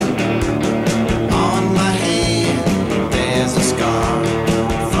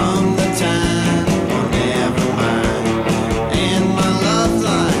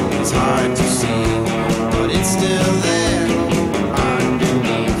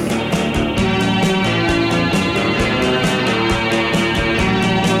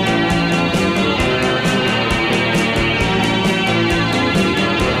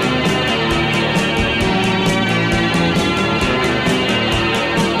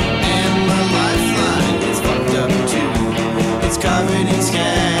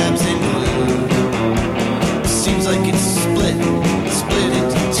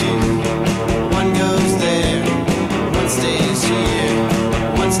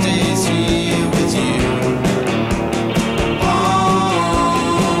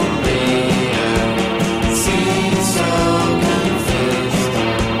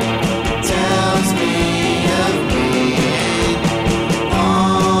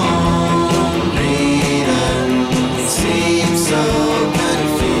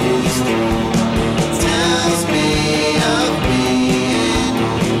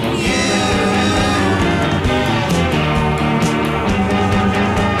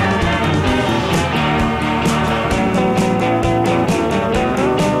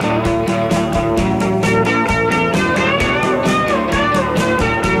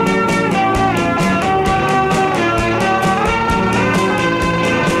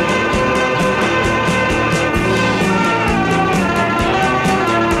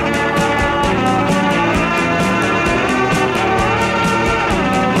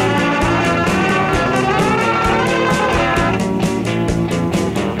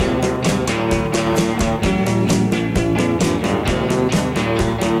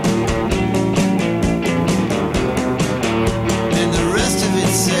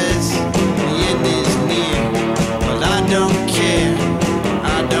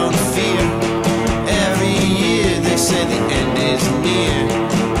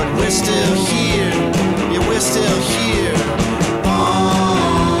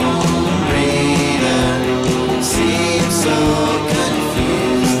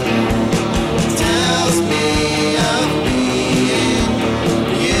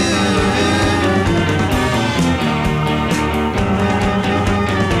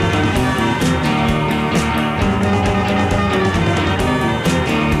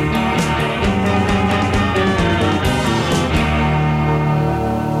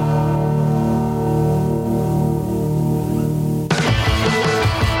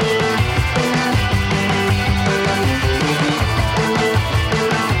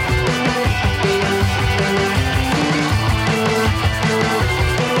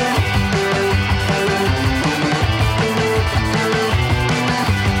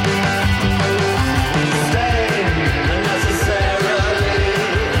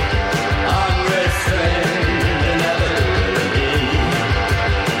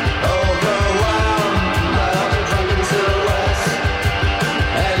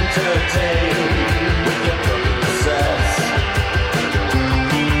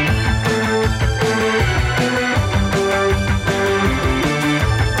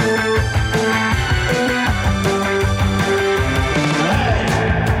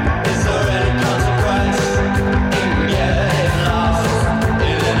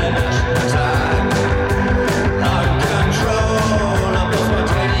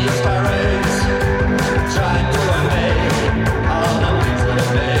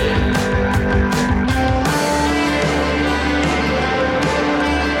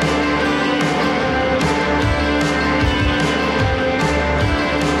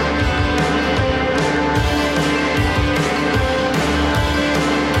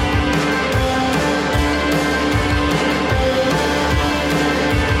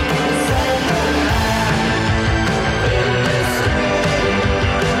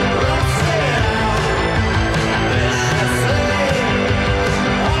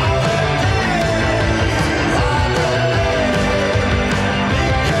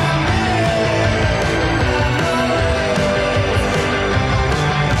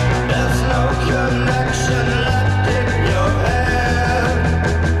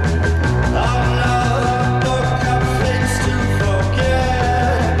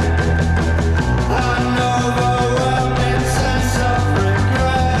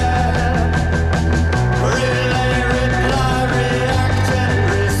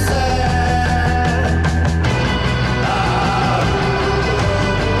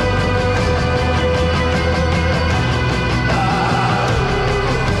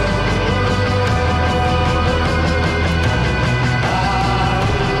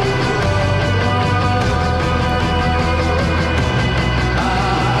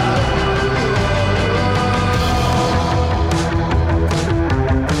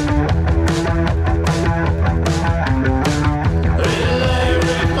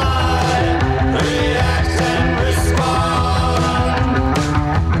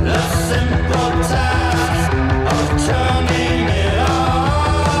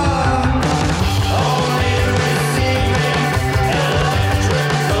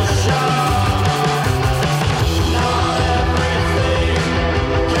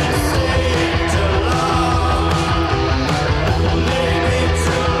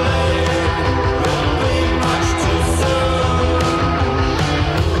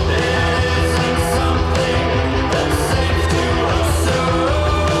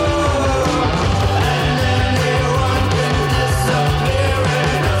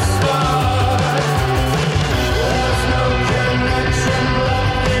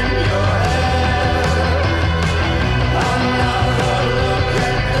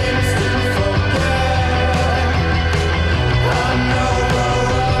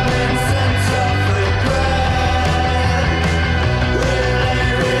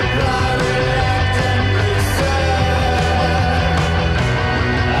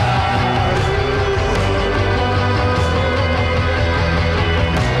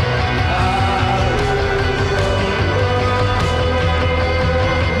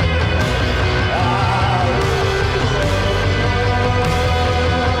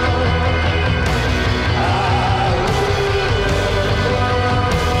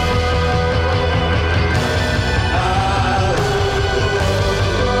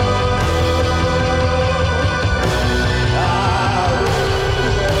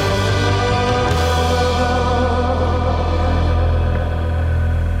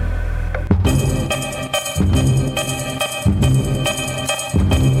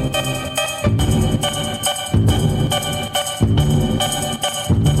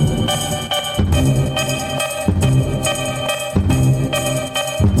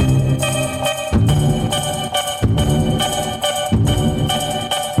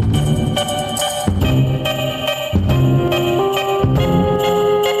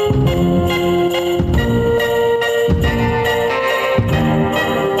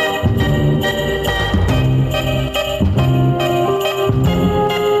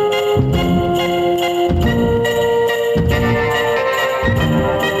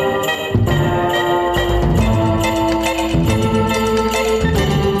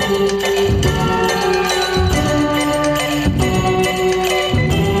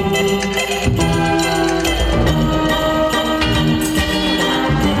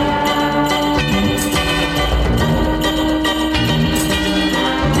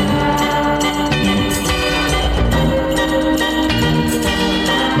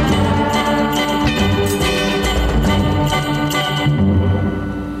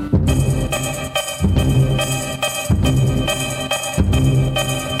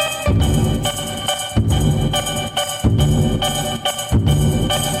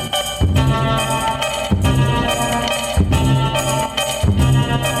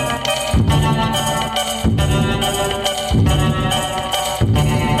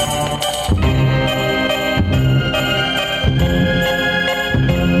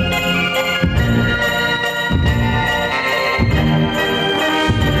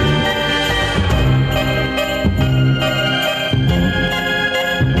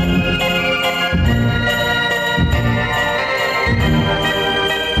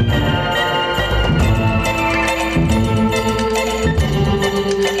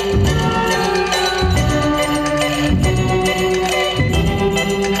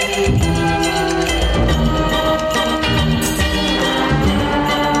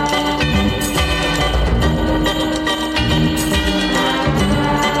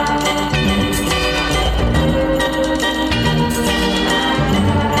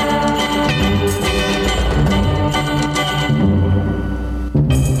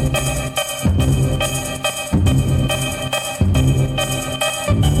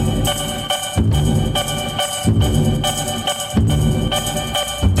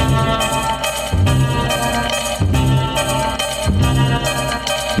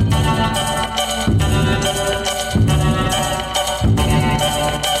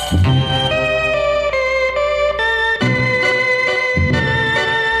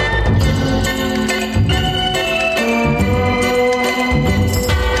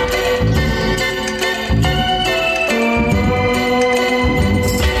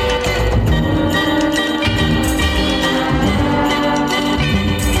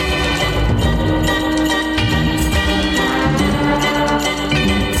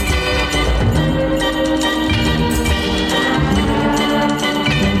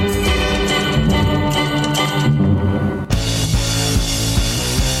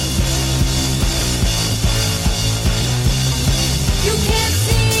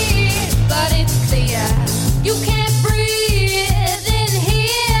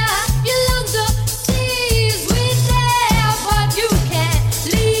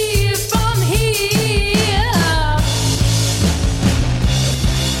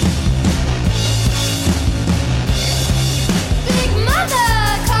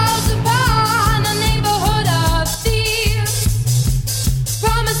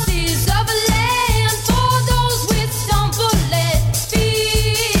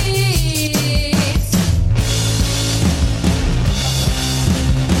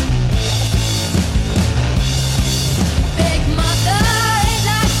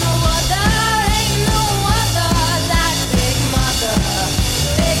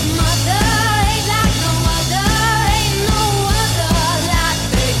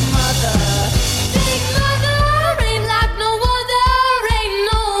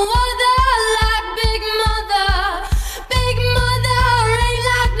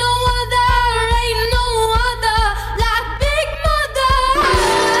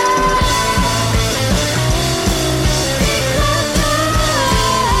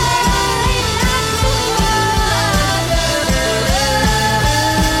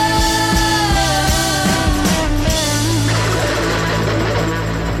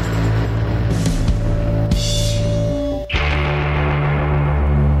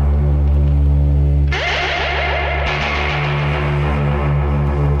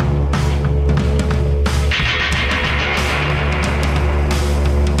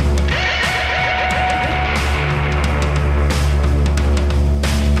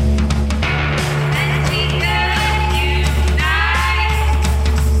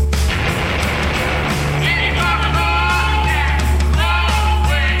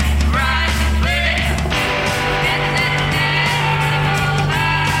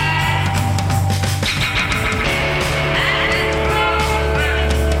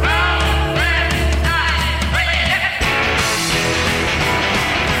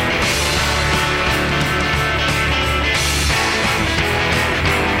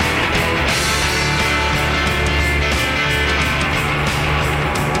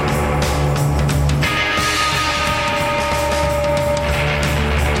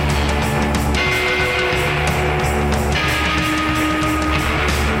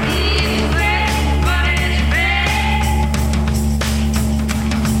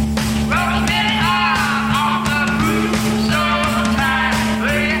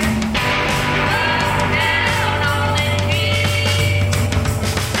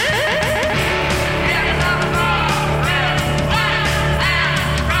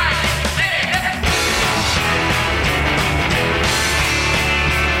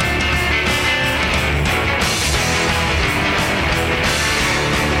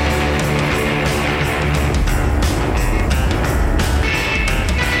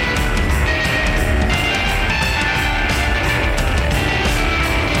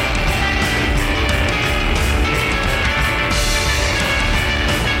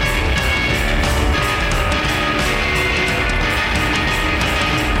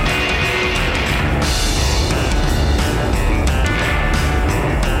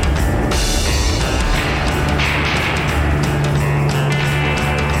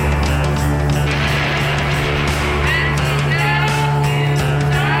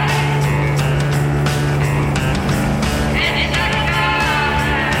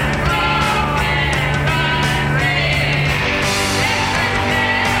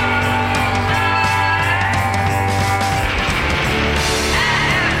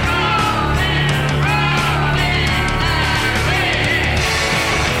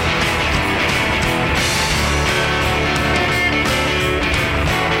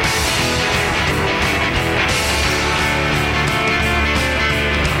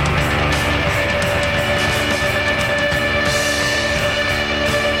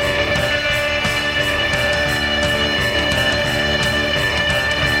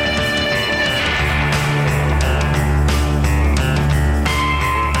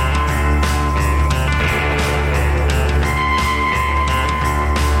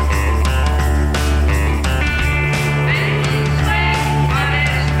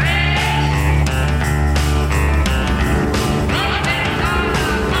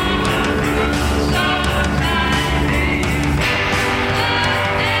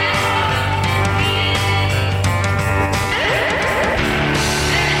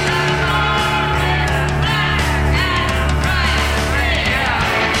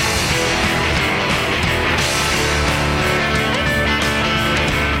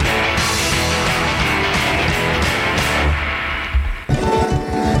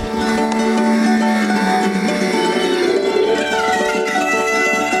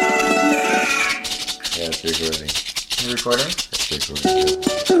Come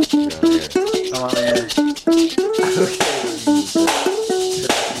on here.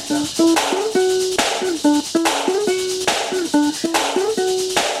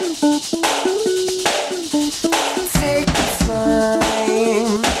 Take your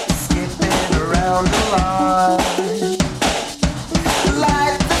time, skipping around the line.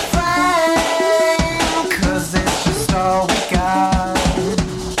 Light the flame, 'cause it's just all we got.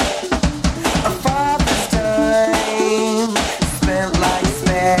 A father's time, spent like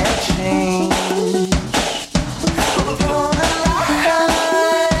spare change. Upon a line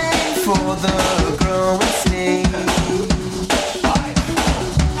for the growing stage.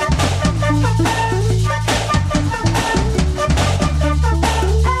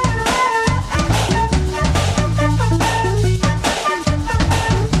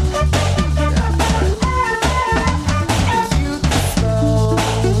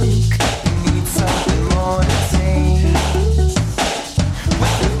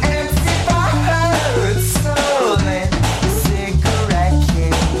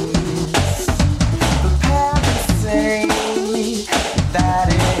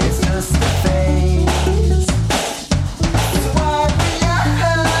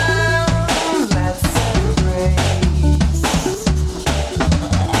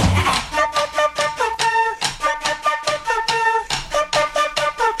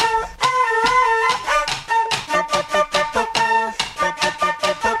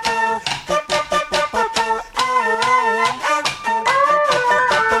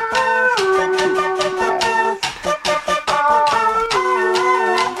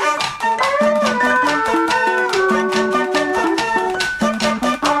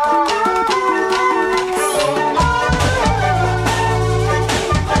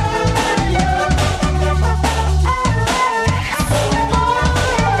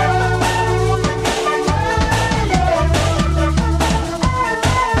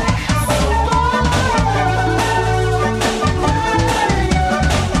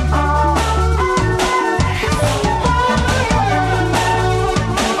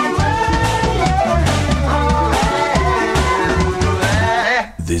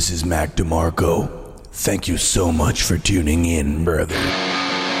 This is Mac DeMarco. Thank you so much for tuning in, brother.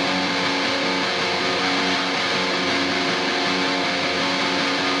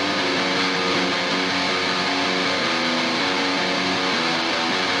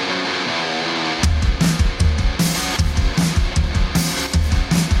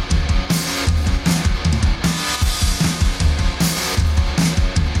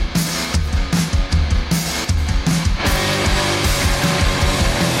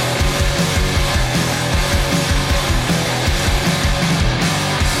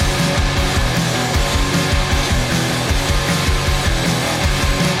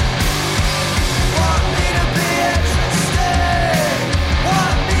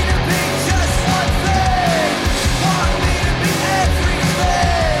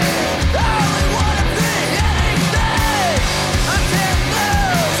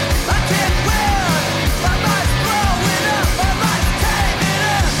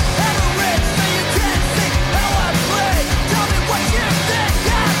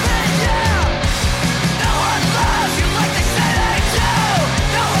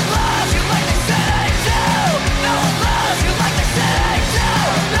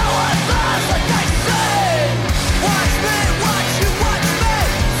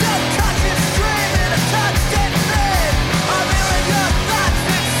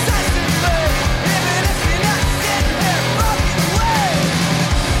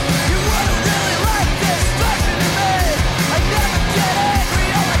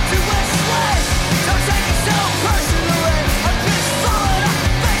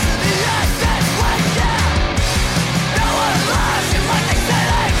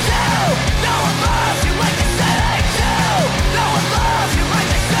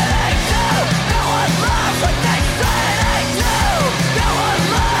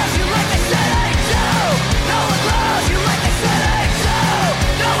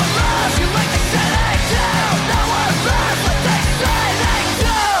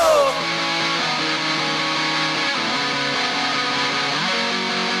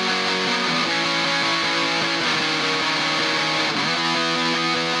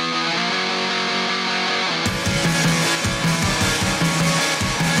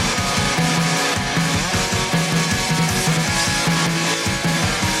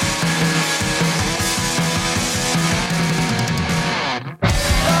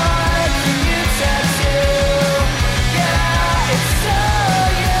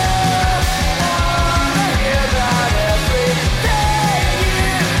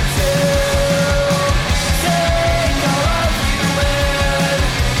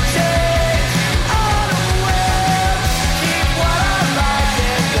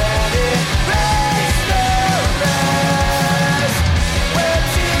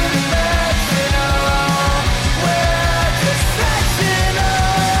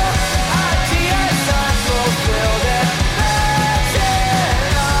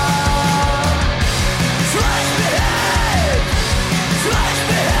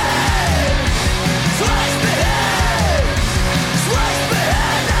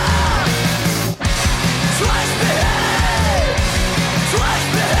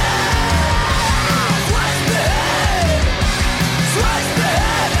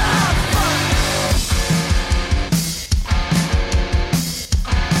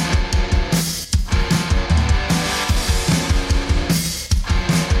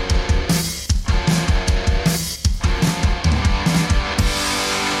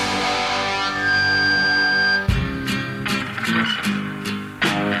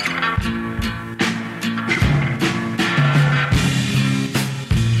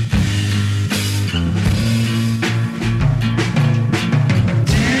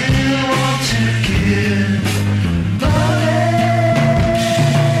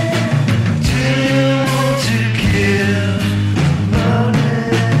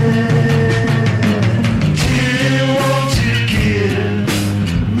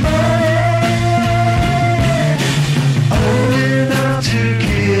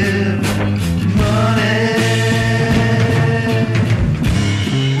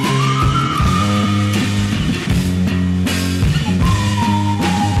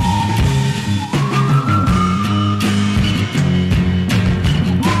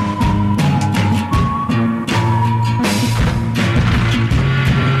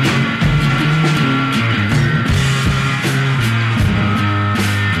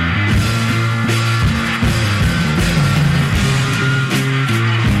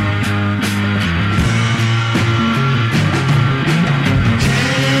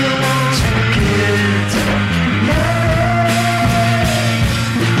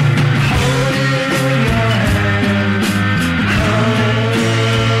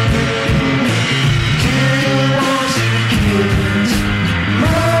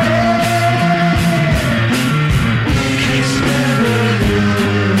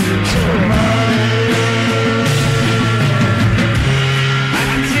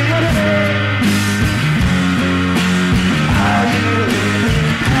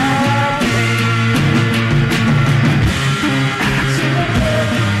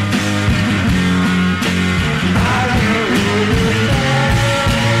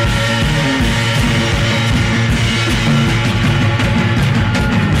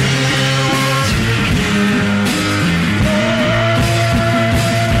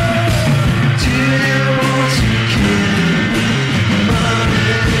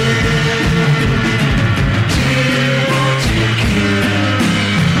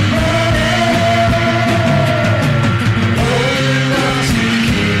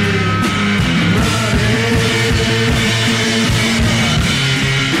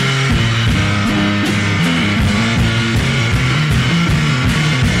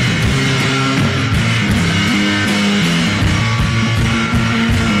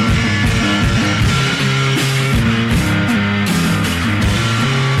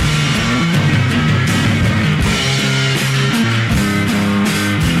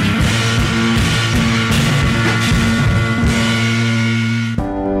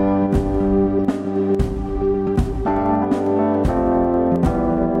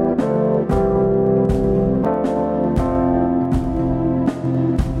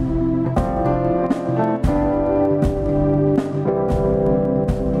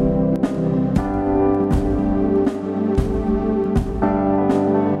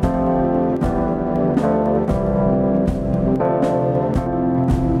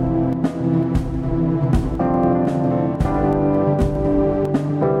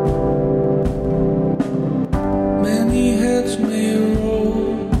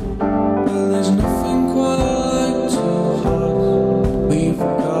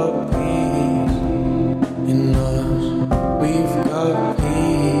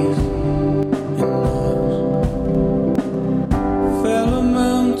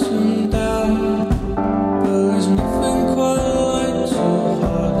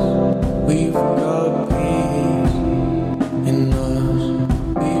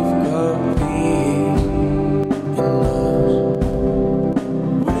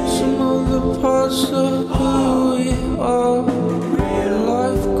 parts of who we are.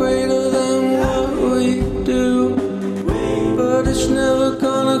 Life greater than what we do, but it's never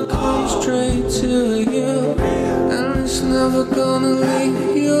gonna come straight to you, and it's never gonna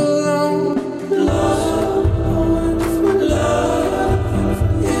leave you alone. Love, love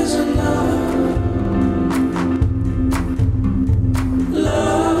is enough.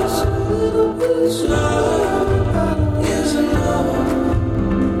 Love is enough.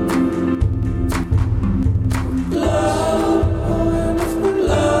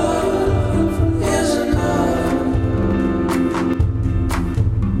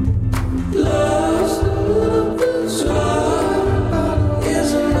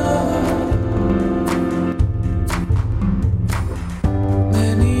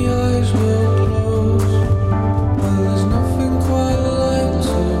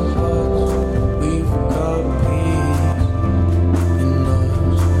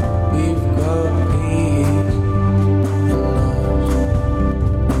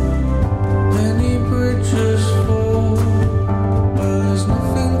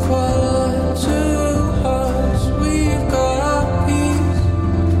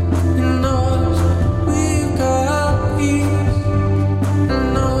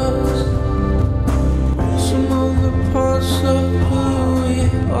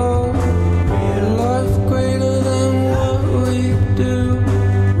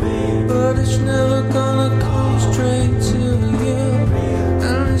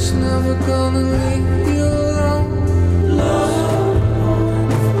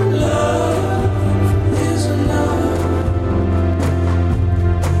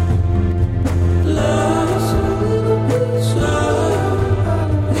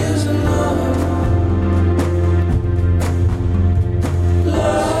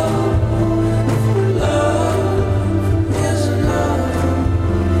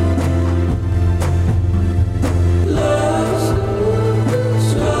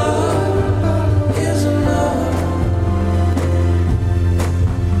 Is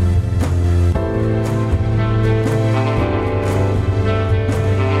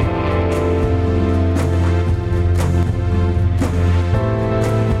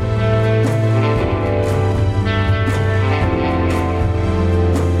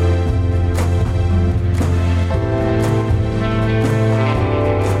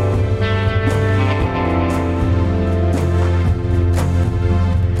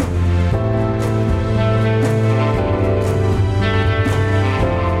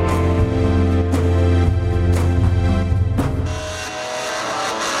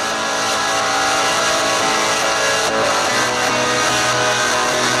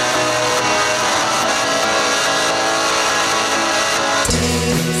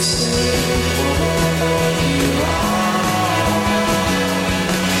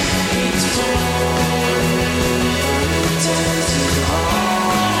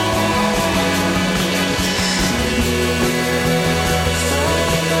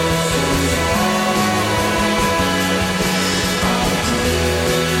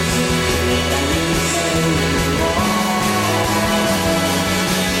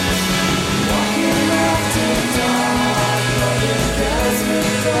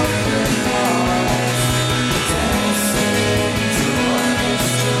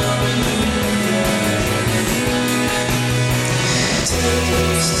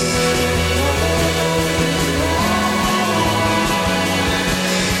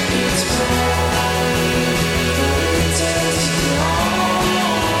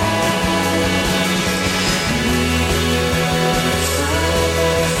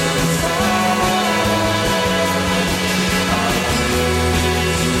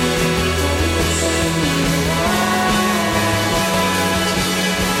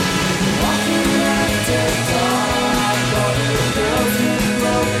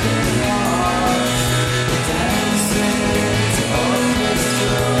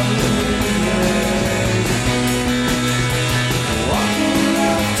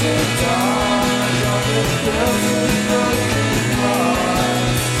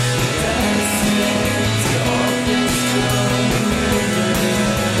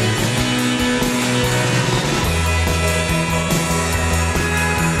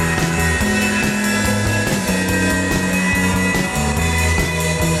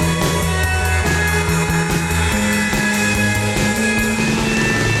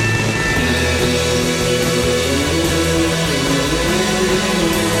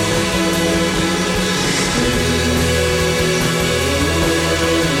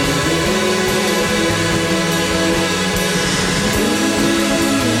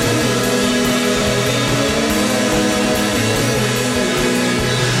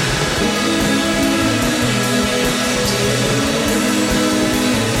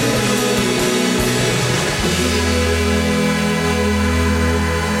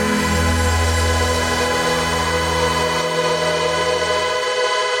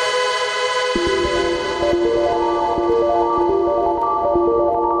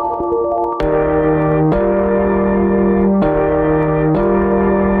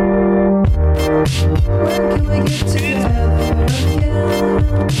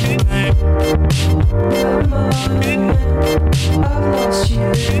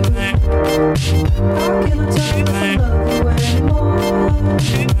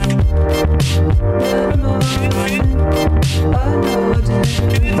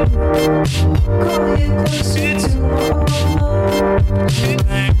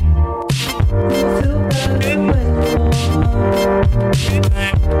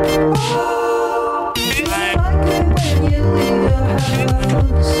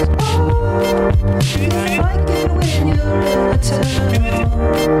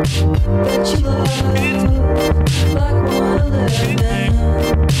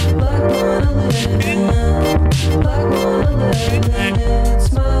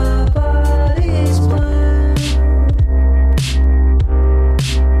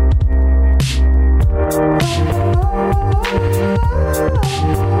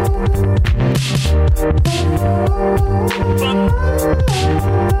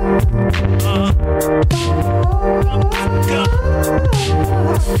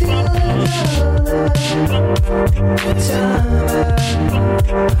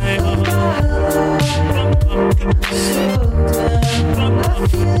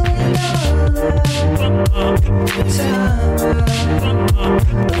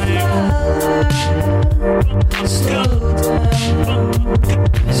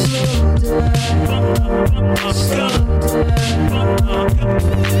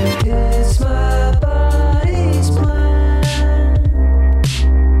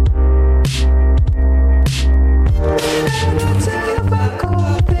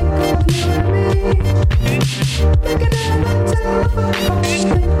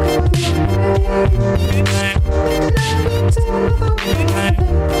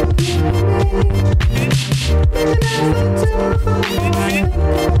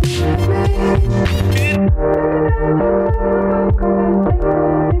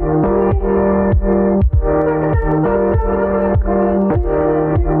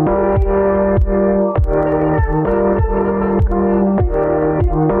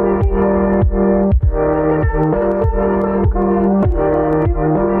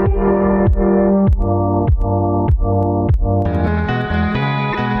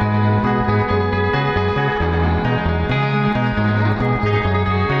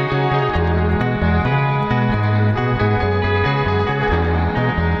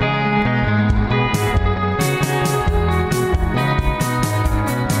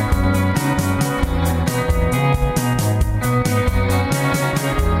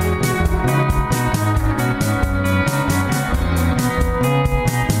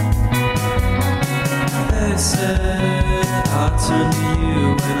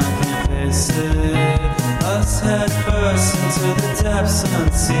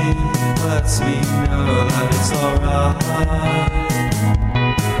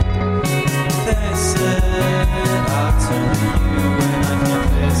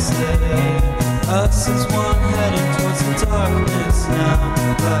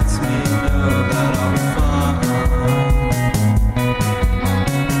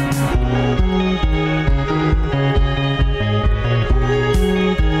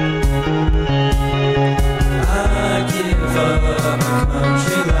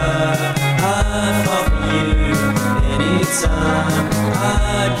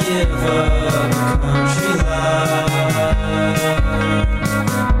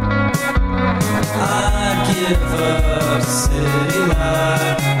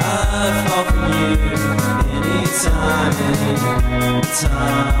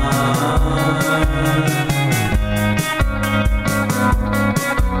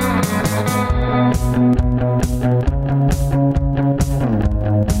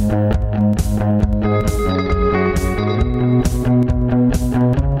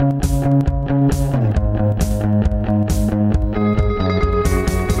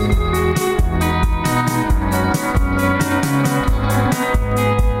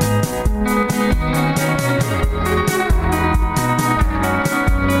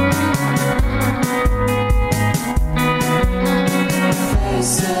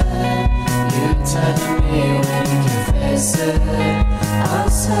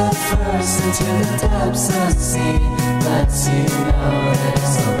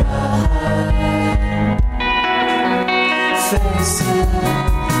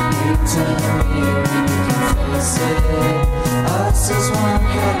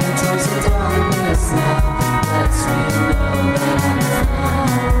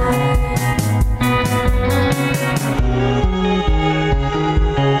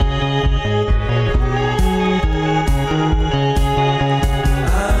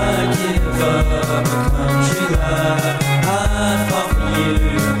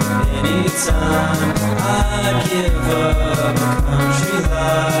Anytime I'd give up a country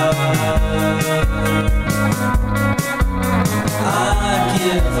life, I'd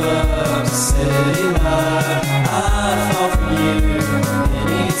give up the city life. I'd fall for you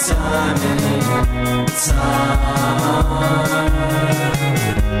anytime,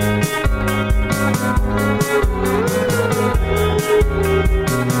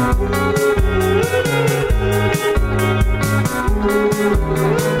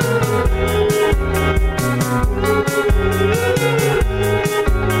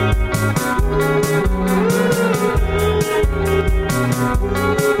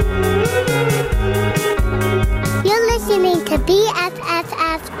 You're listening to BFFF.M,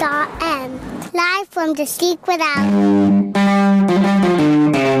 live from the Secret Alley.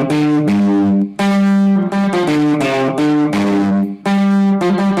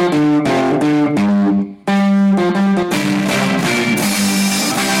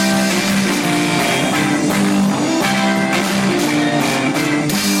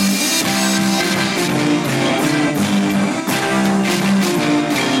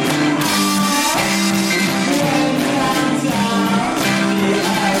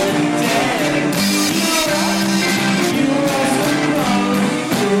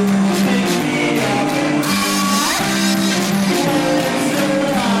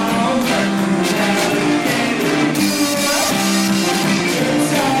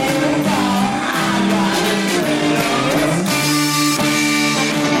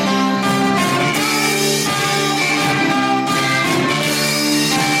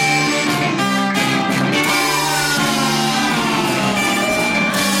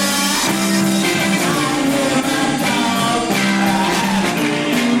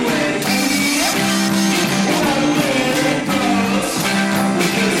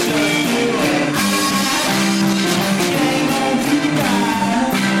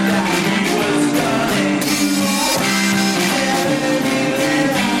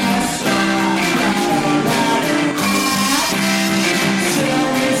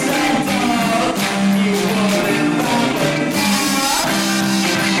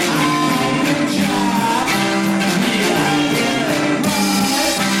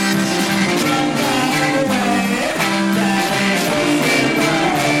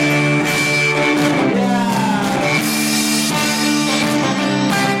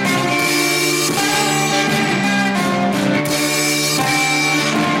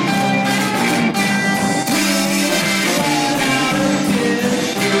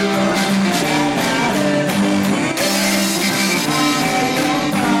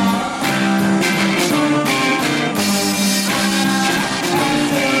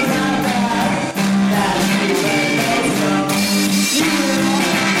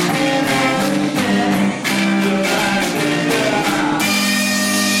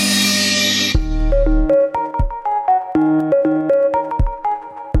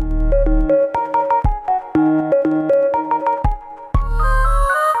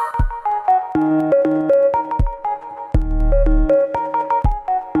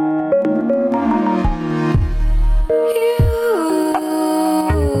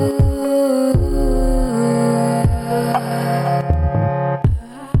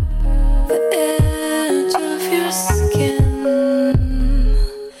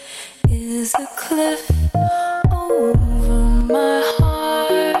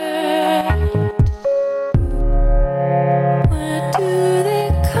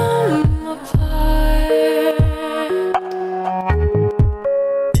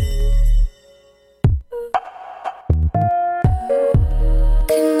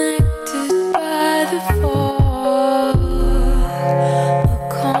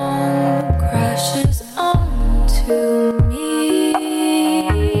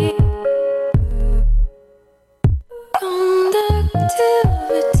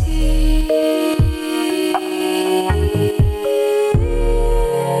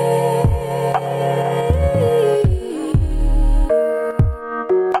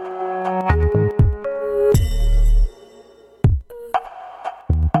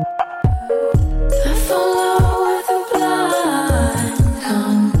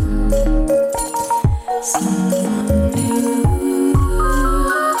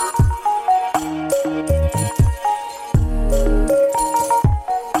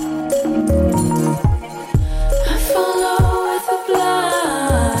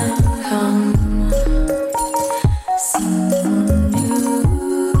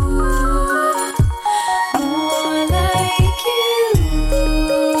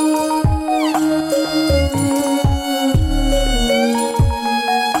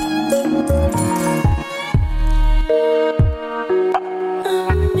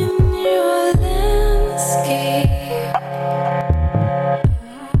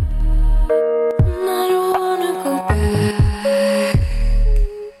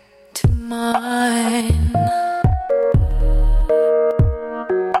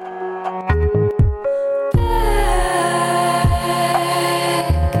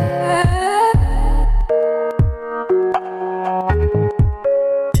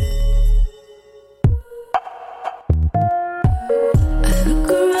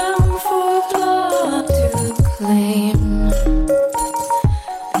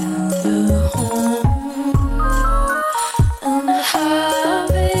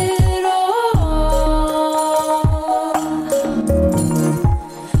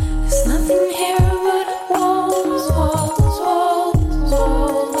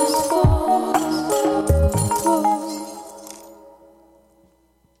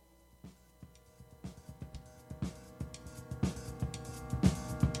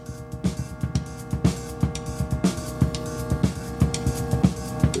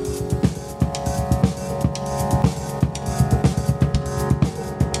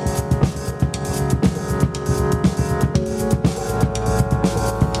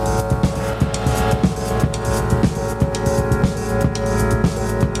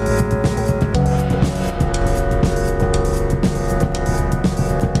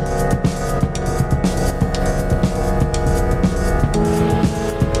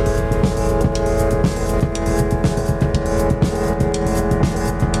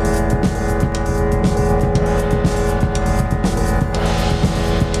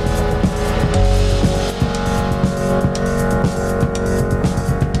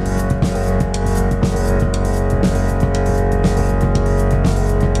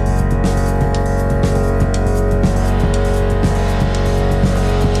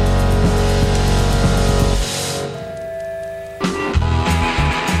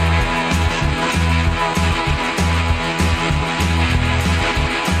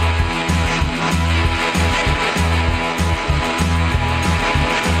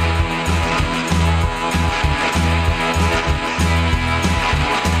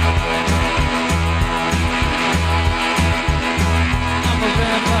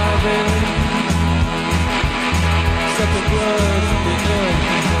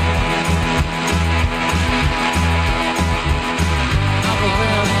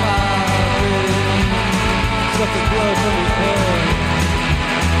 sucking blood from his head.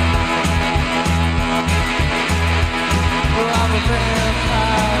 Well, I'm a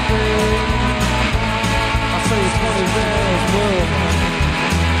vampire, babe. I say it's funny as well.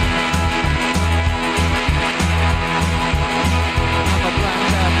 I'm a black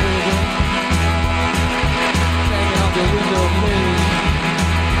cat, baby. Hanging on the window pane.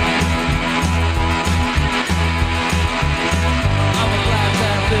 I'm a black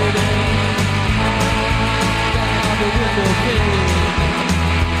cat, baby. Hanging on the window pane.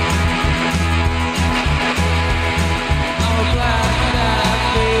 I'm a black cat,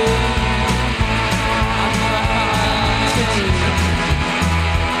 baby. I'm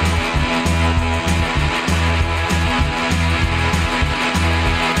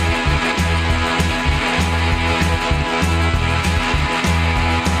a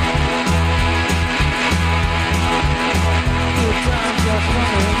Good times are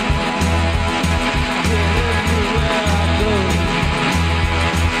coming. You're everywhere I go.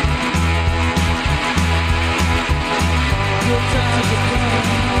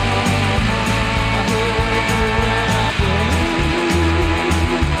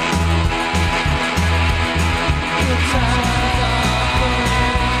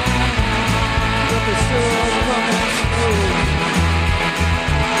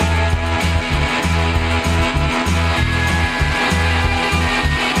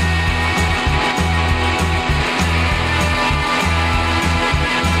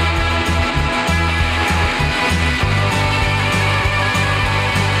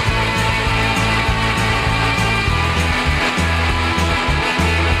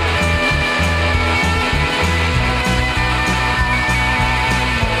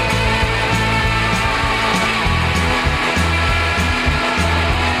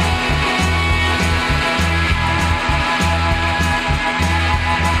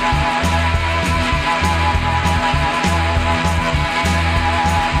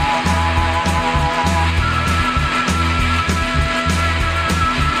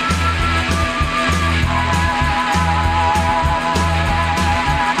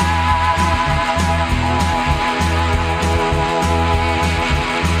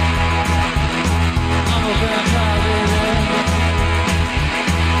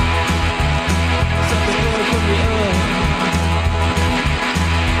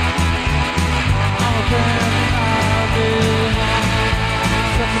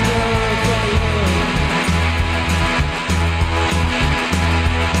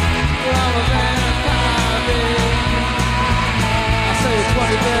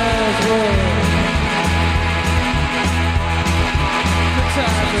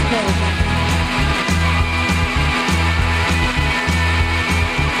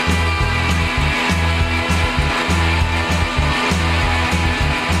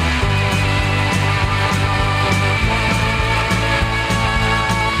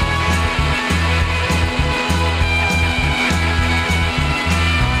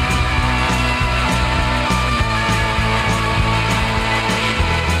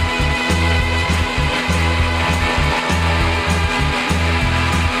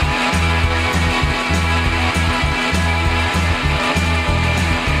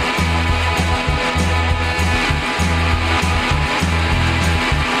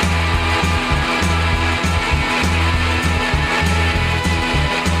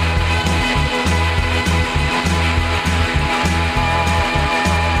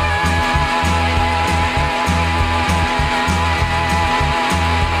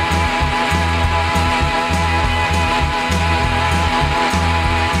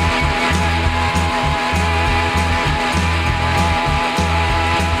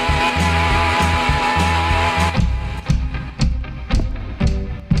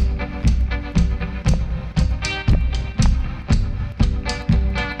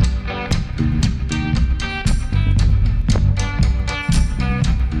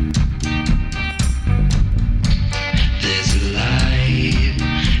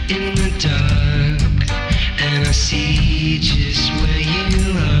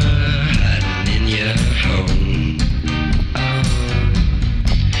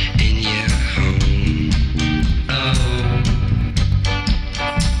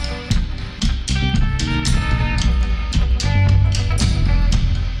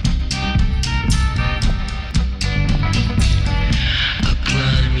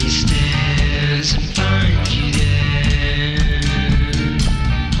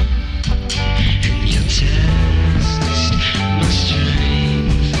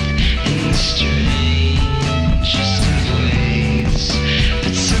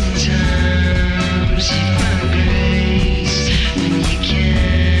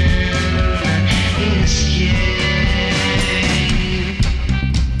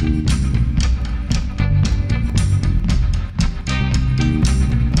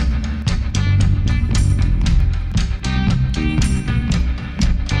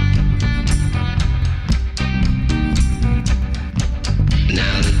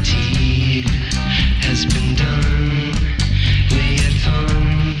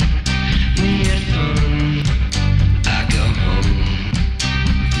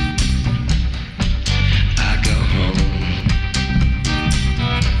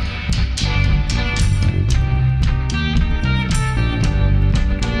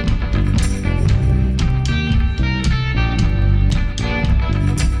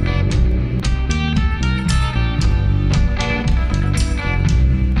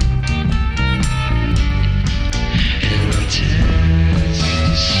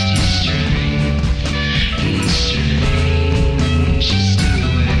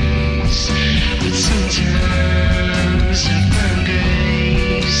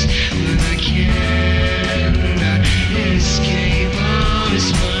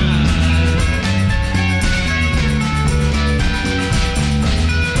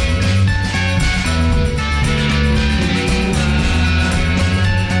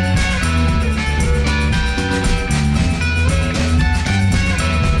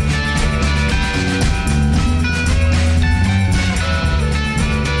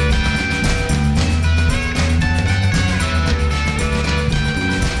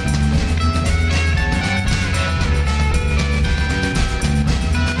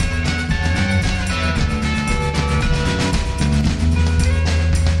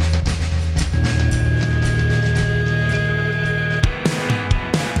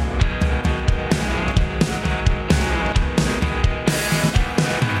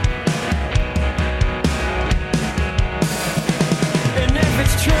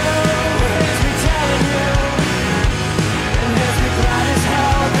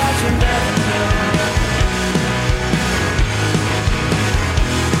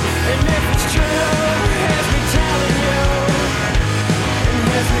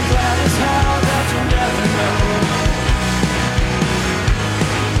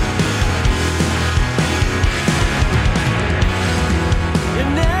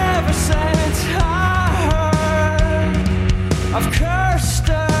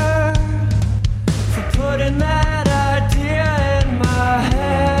 roaster for putting that idea in my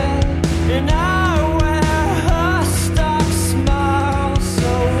head. And I wear a stock smile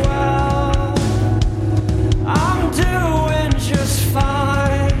so well. I'm doing just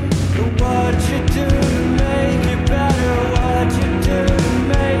fine. But what'd you do to make it better? What'd you do to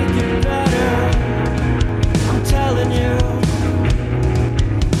make it better? I'm telling you,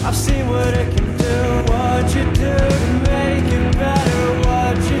 I've seen what it can do. What'd you do to make it better?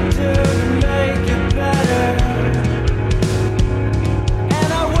 What'd you do to make it better? And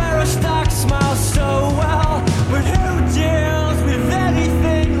I wear a stock smile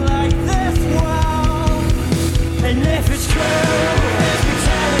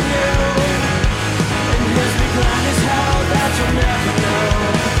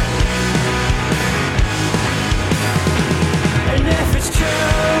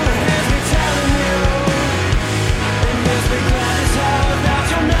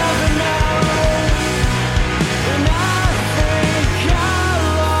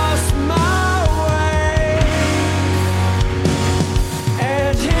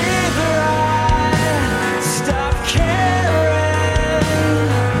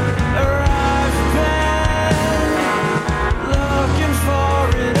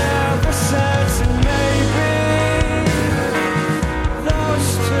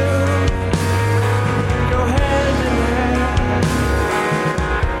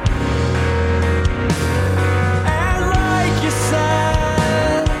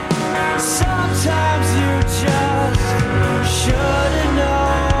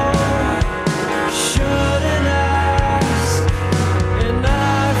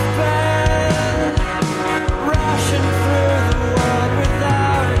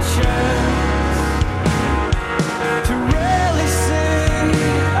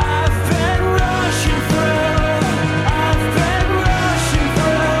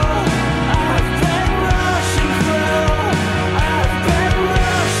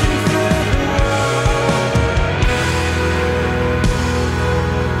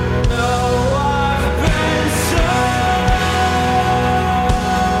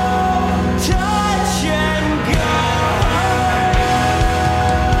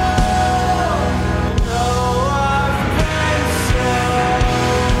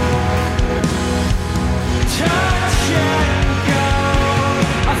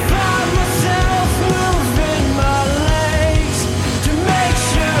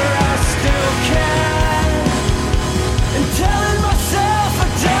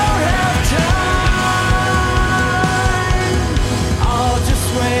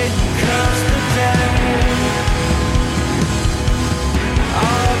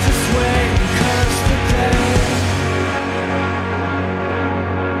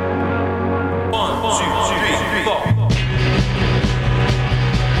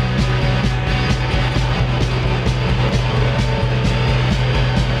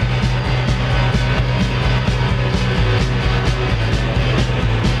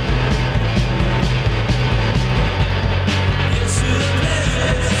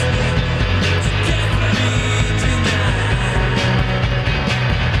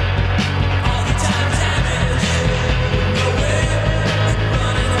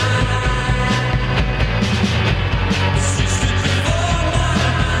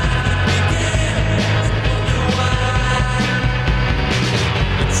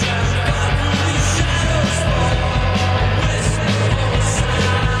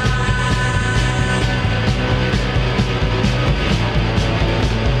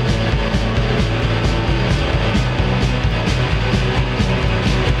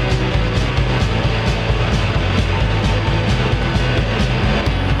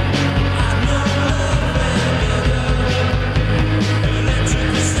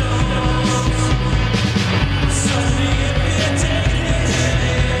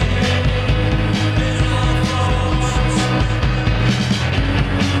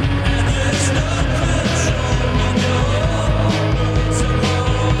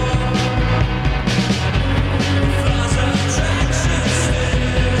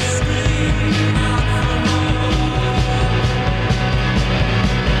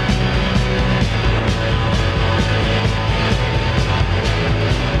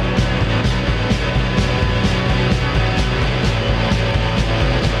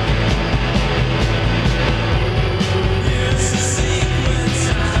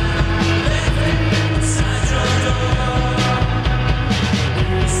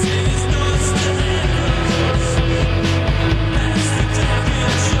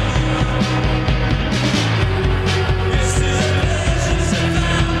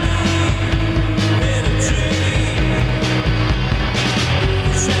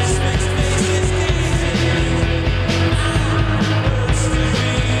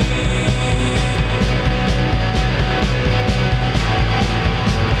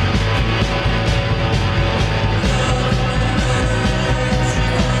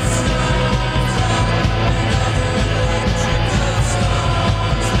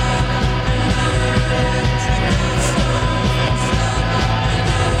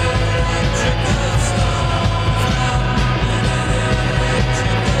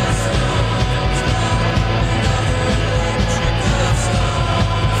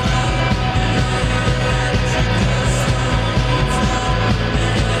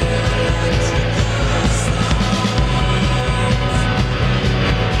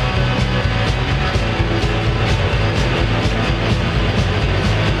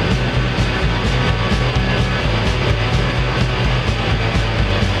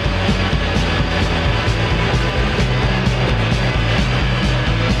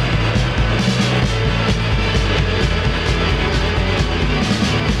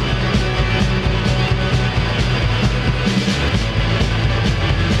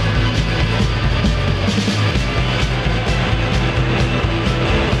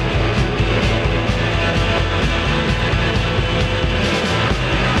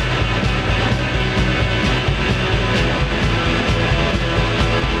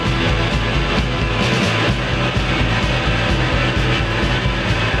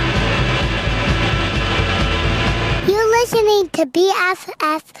listening to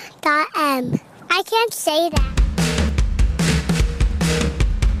BFF.M. I can't say that.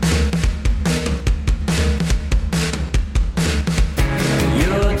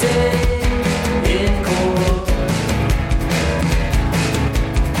 Your day in cold.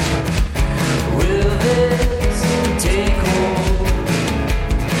 Will this take hold?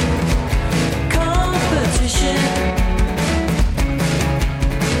 Competition.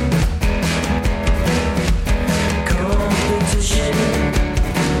 Competition.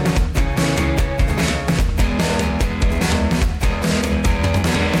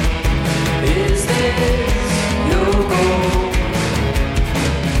 Is this your goal?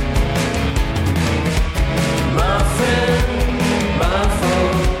 My friend, my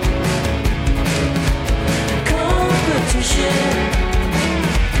foe. Competition.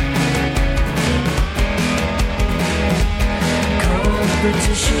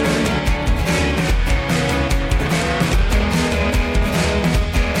 Competition.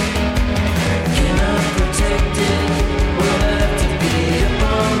 Cannot protect it. Will have to be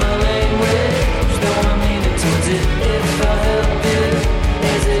upon my language. Though I'm leaning towards it. If I help it,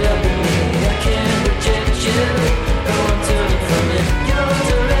 is it up in me? I can't reject you. Though I'm turning from it. Your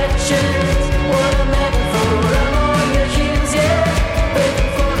directions, what I'm heading for. I'm on your heels, yeah.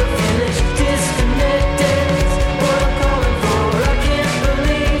 Waiting for the finish. Disconnected, what I'm calling for. I can't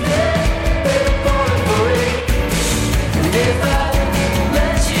believe it. They're falling for it. And if I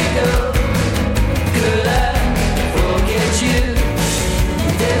let you go, could I forget you?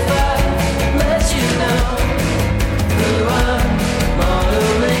 And if I let you know who I'm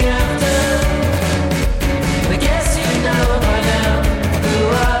modeling after, I guess you know by now who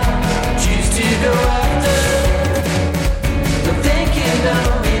I choose to go after. I think you know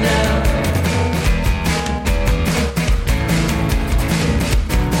me now.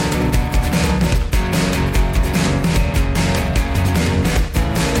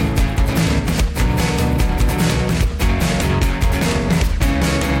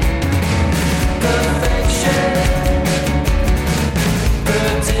 Perfection,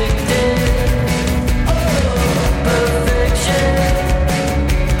 predicted. Perfection,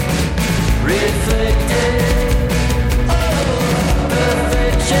 reflected.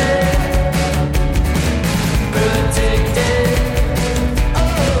 Perfection, predicted.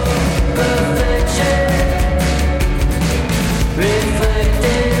 Perfection,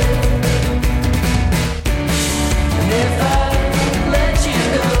 reflected. And if I let you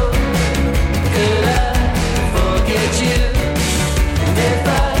go, could I forget you? And if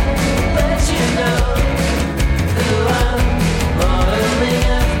I let you know who I'm modeling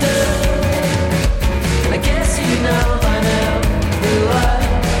after, I guess you know by now who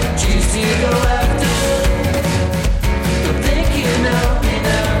I choose to go after. I think you know me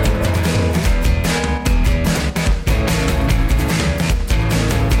now.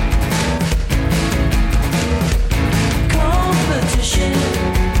 Competition.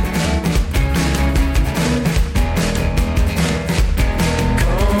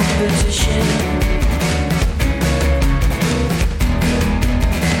 Competition.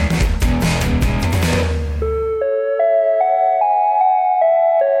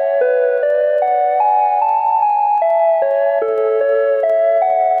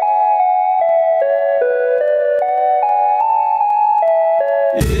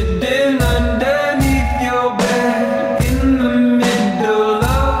 Hidden underneath your bed in the middle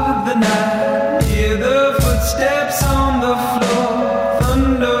of the night. Hear the footsteps on the floor,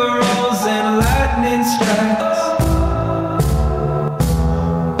 thunder rolls and lightning strikes.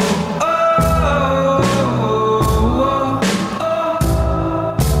 Oh,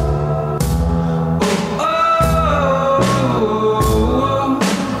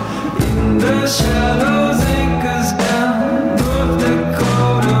 in the shallows, anchors down, North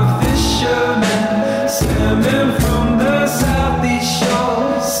Dakota fisherman, salmon from the southeast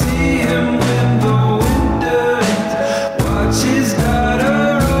shore. See him when the winter ends, watch his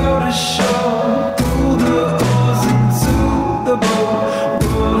daughter row to shore. Pull the oars into the boat,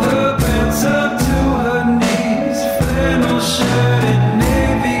 roll her pants up to her knees, flannel shirt and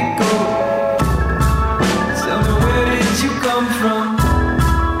navy coat. Tell me, where did you come from?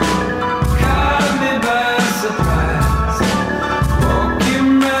 Cotton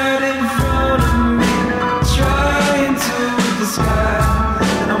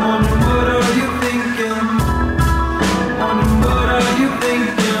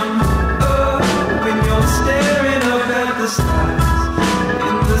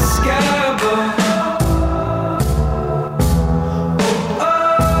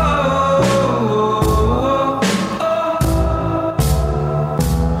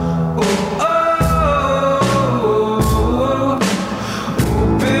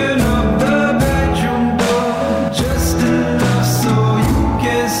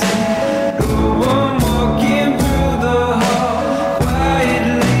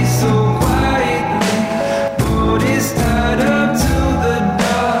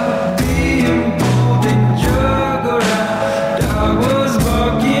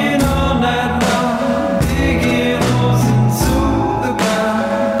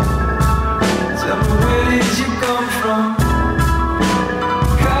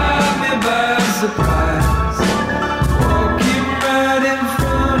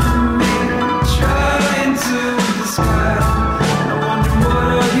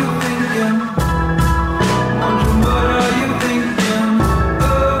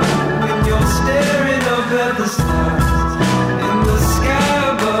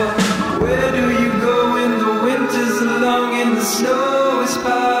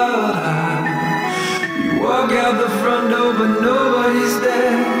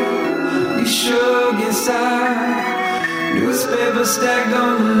stacked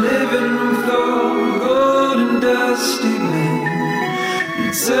on the living room floor, gold and dusty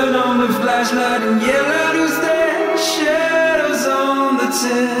man. Turn on the flashlight and yell out, who's there? Shadows on the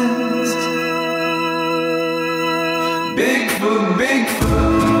tent. Bigfoot,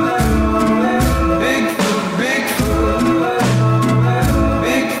 Bigfoot, Bigfoot, Bigfoot,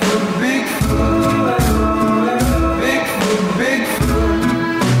 Bigfoot, Bigfoot, Bigfoot, Bigfoot,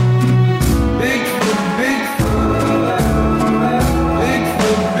 Bigfoot, Bigfoot,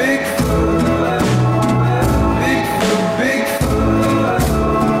 Bigfoot, Bigfoot,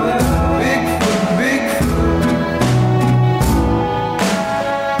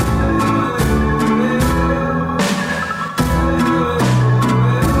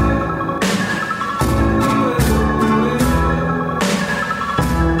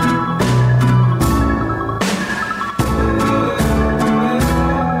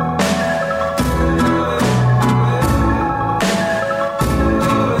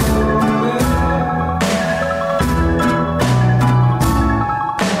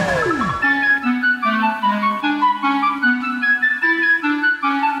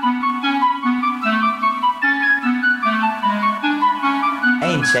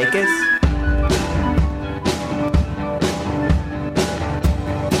 Shakers.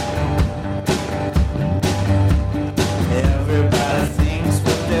 Everybody thinks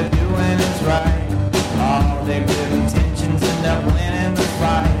what they're doing is right. All their good intentions end up winning the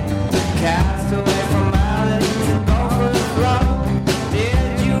fight. Cast away from islands and go for the throat.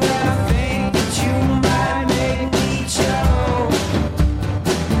 Did you ever think that you might make me choke?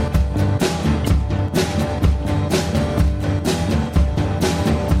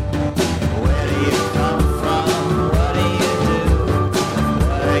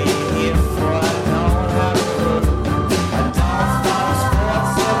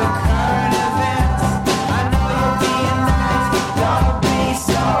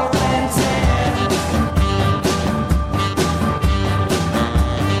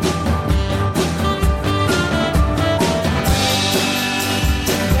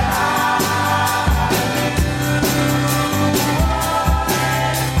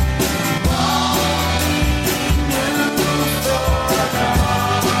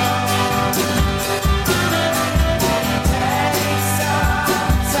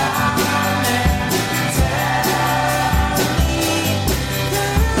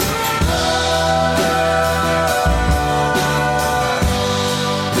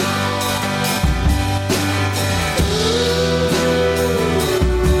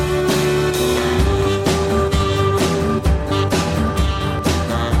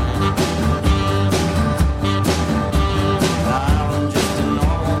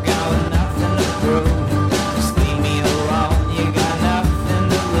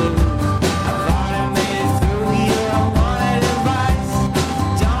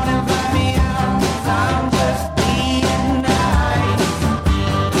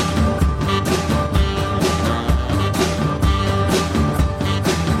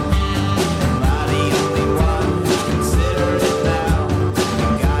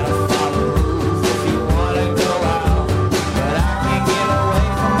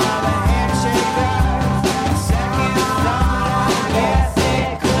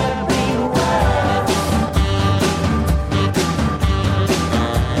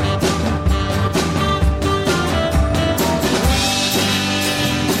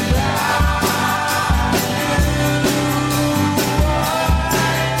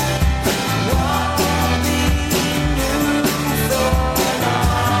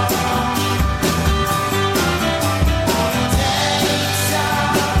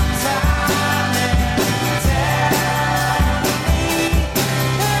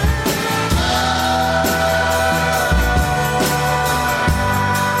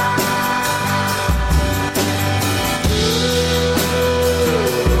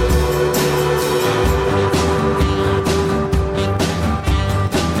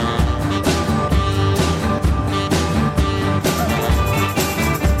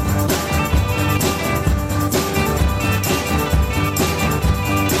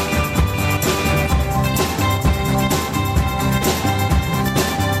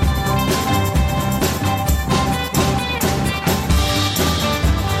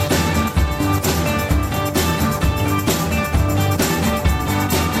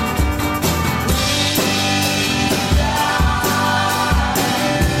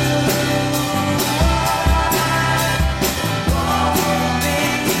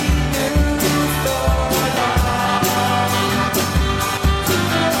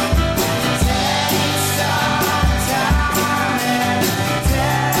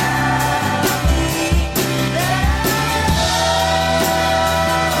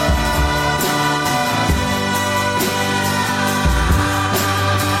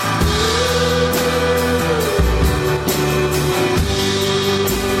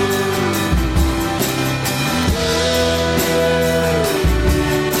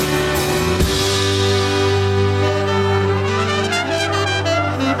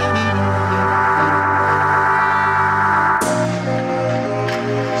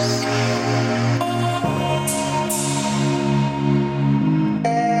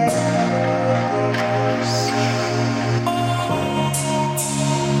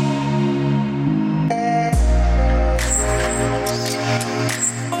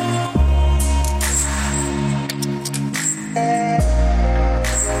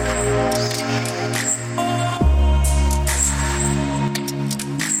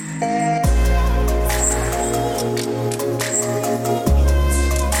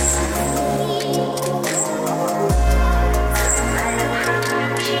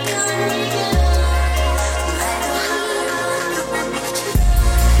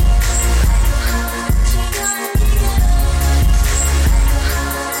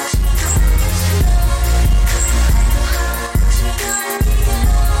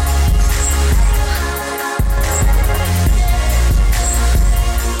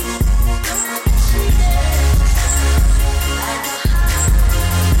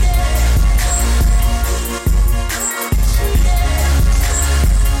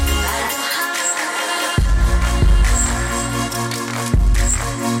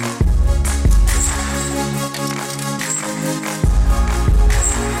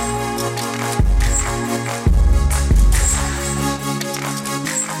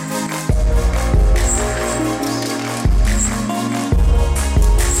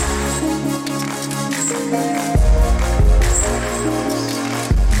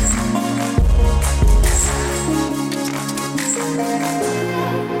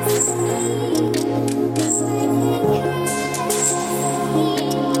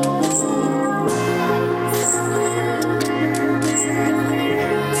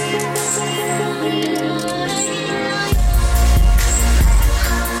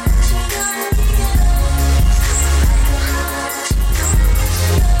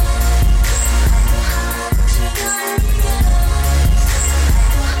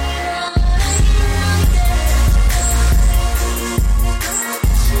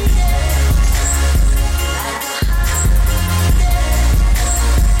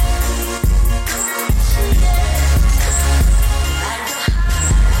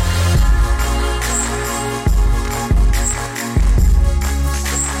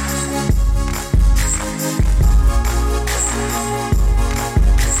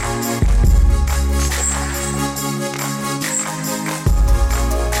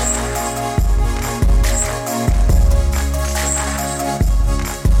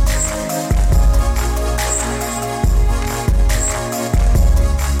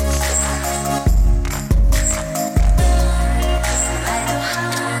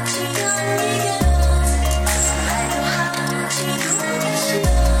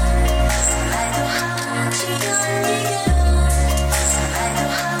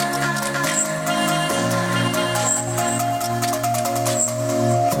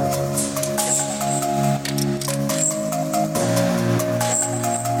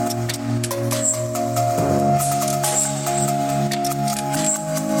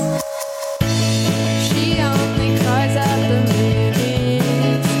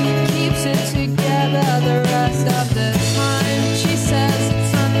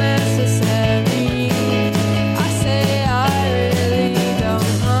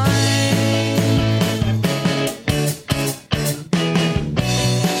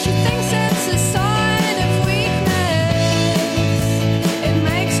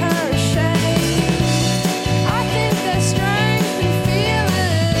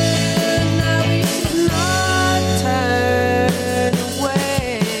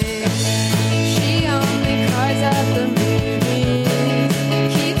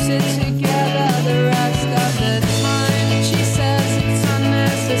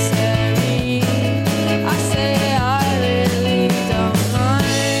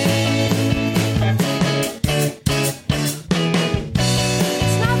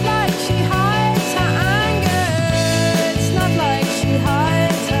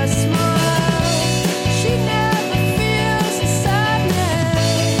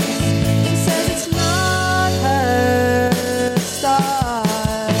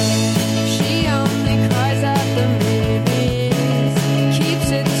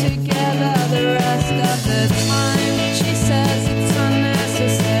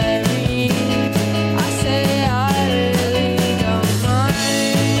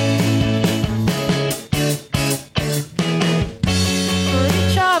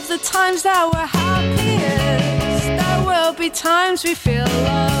 have the times that we're happiest. There will be times we feel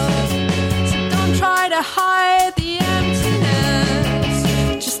love. So don't try to hide the emptiness.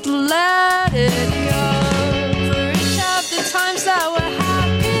 Just let it go. For each of the times that we're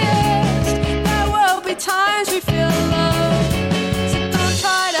happiest, there will be times we feel love. So don't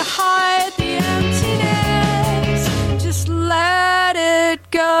try to hide the emptiness. Just let it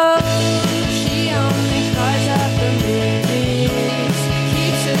go. She only cries at the movies,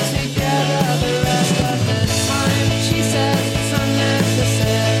 keeps it together the rest of the time. She says it's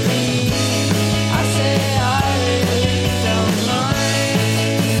unnecessary. I say I really don't mind.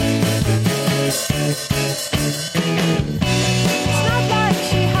 It's not like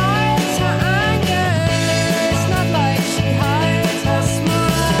she hides her anger. It's not like she hides her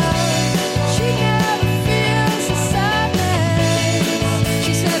smile. She never feels the sadness.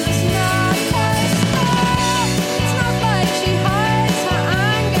 She says it's not her style. It's not like she hides her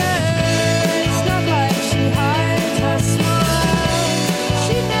anger. It's not like she hides her smile.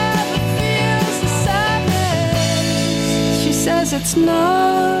 She never feels the sadness. She says it's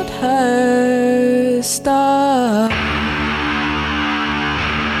not her style.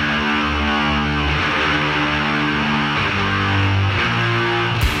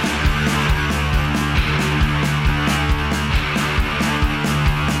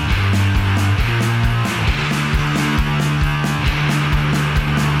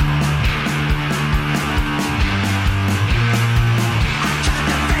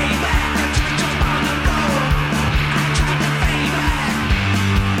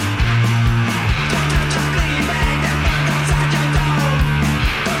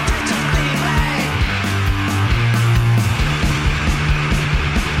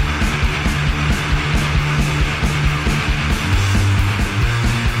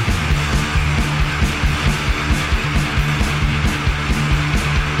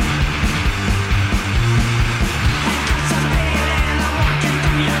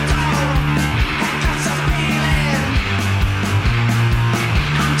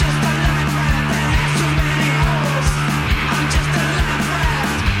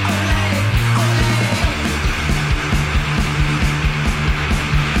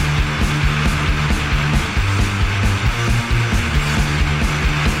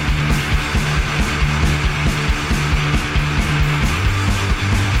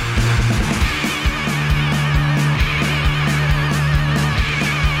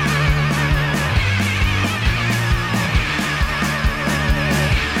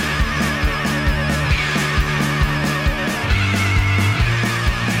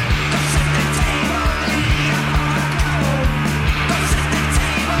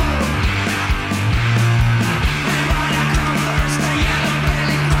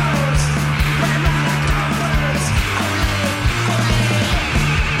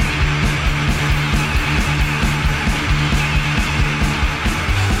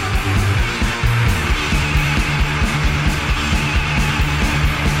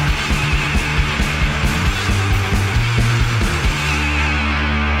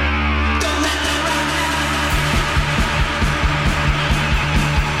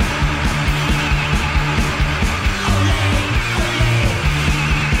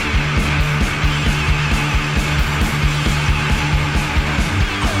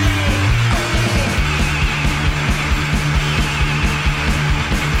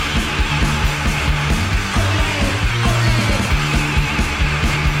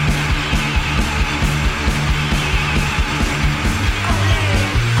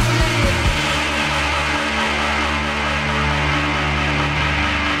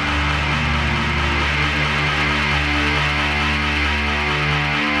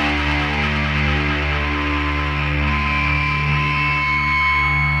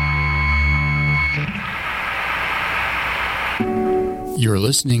 You're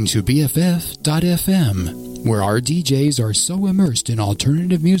listening to BFF.FM, where our DJs are so immersed in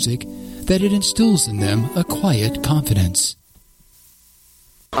alternative music that it instills in them a quiet confidence.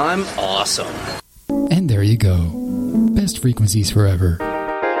 I'm awesome. And there you go. Best frequencies forever.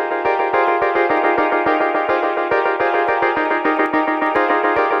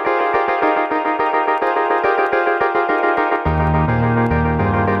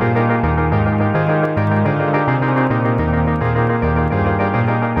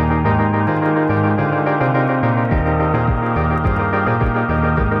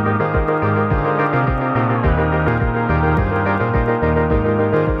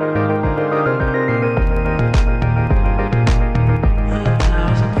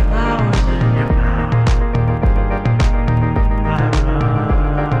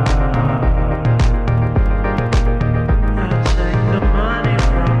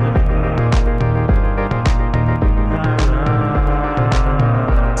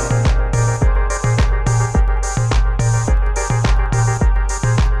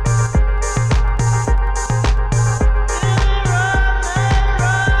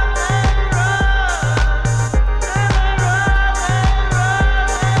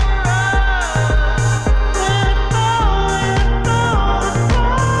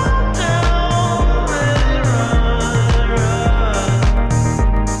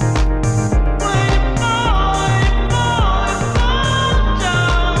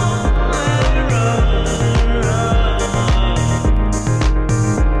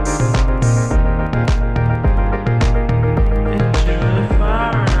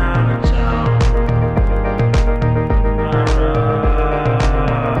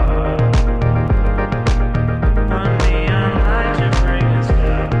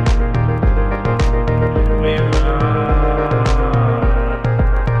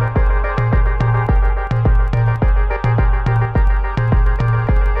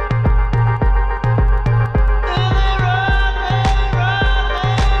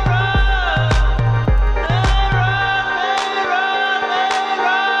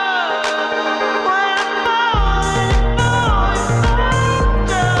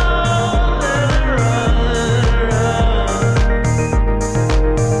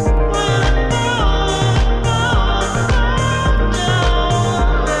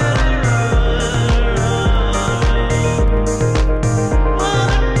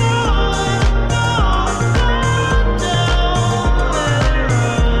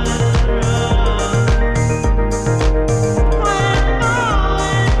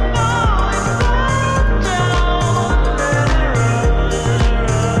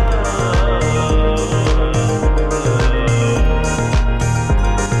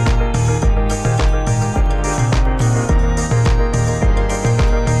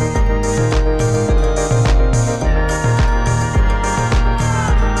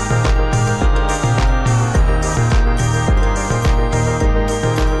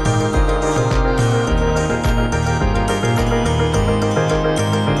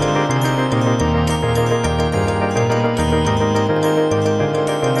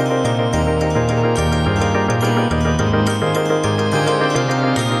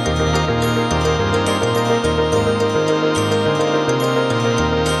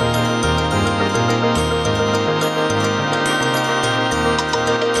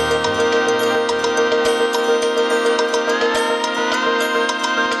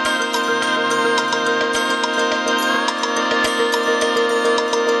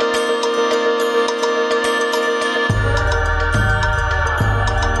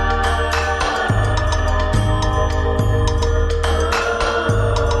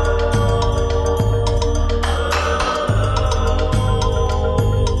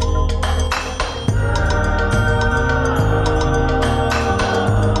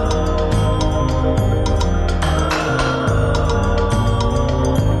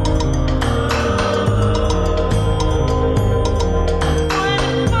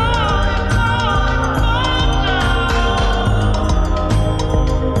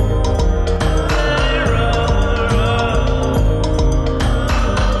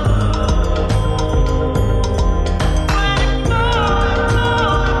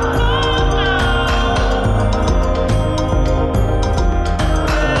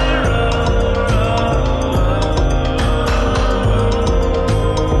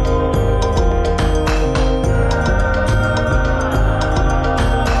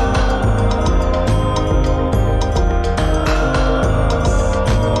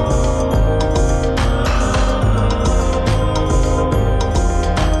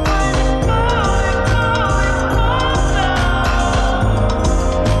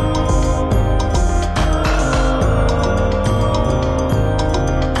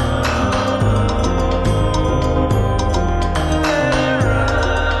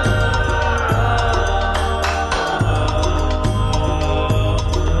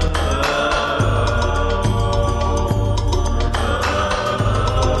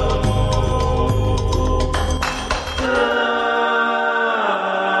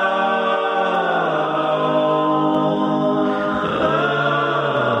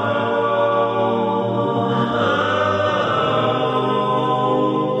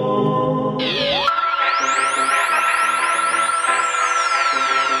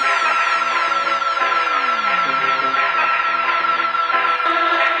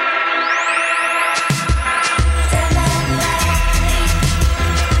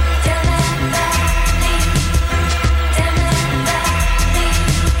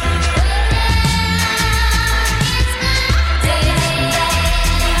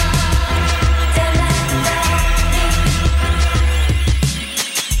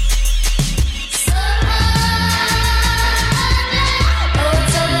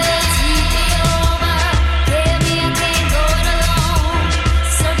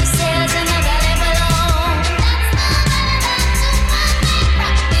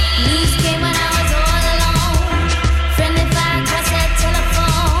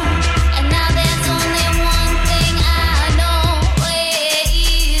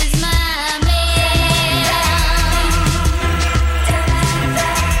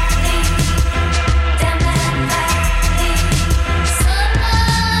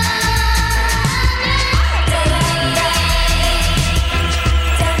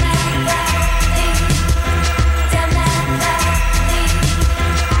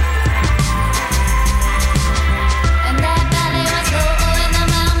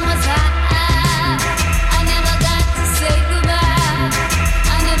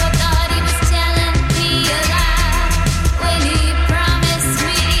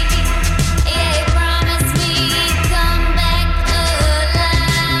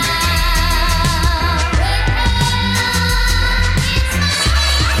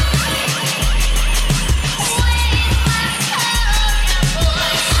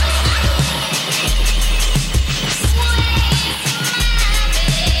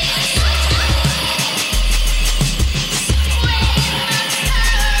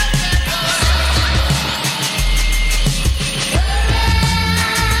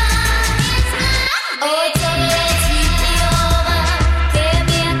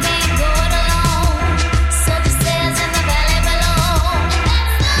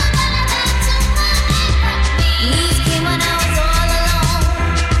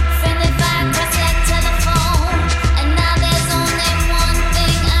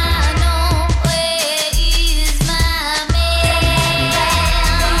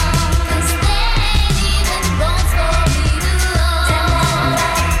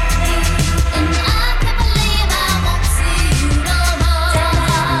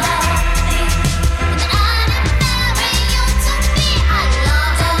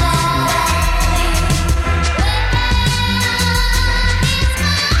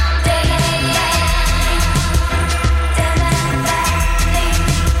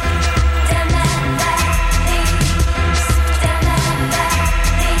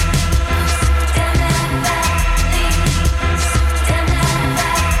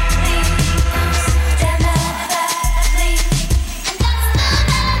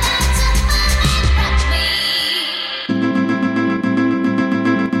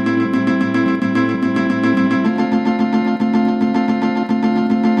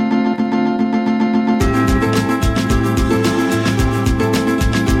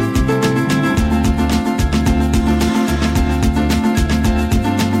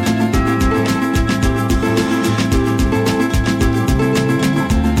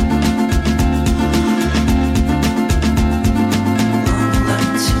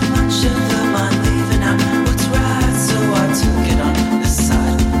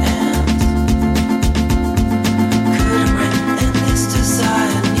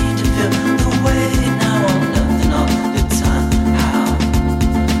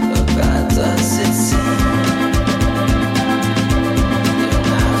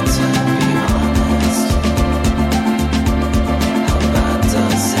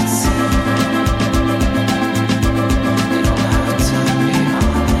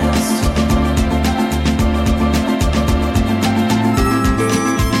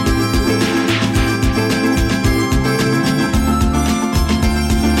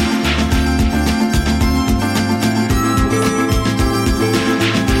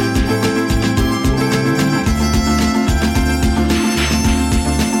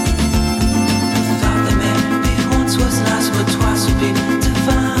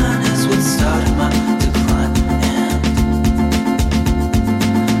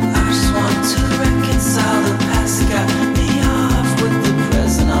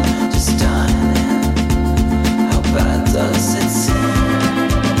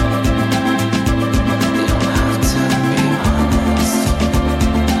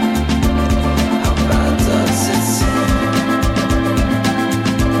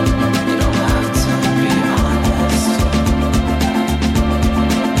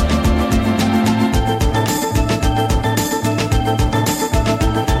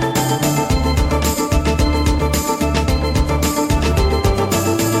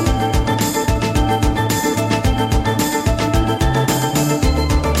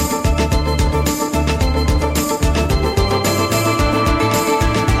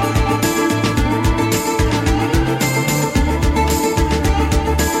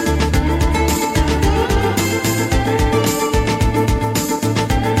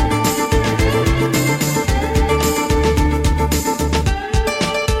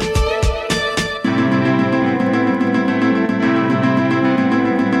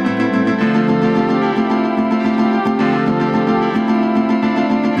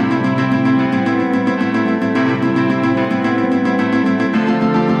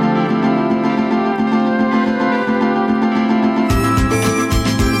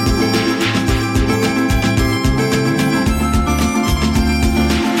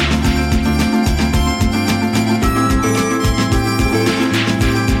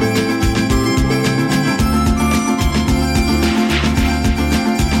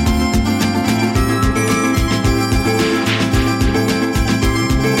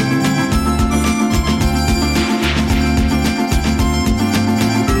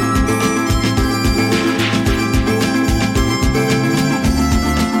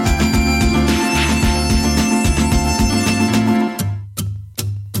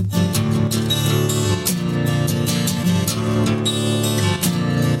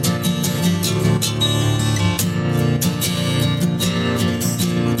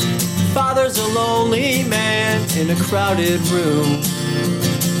 father's a lonely man in a crowded room.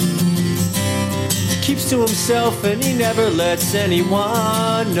 He keeps to himself and he never lets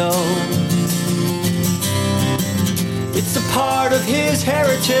anyone know. It's a part of his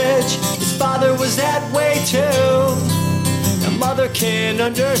heritage. His father was that way too. A mother can't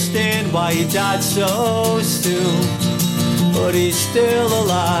understand why he died so soon. But he's still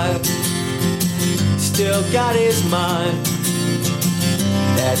alive, still got his mind.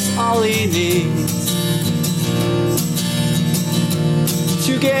 That's all he needs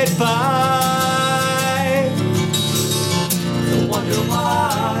to get by. Don't wonder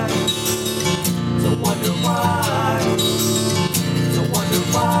why. Don't wonder why. Don't wonder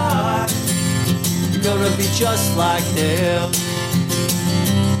why. You're gonna be just like them.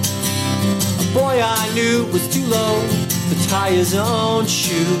 A boy I knew was too low to tie his own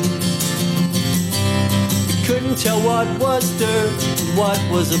shoes. He couldn't tell what was dirt and what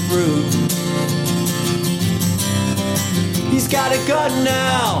was a bruise. He's got a gun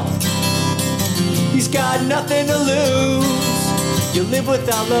now. He's got nothing to lose. You live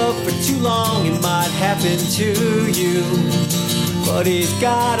without love for too long, it might happen to you. But he's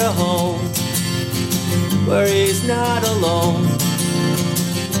got a home where he's not alone.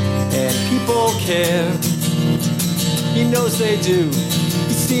 And people care, he knows they do.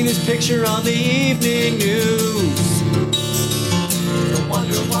 He's seen his picture on the evening news. Don't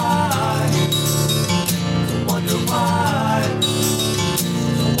wonder why. Don't wonder why.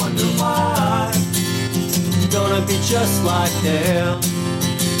 Don't wonder why. You're gonna be just like them.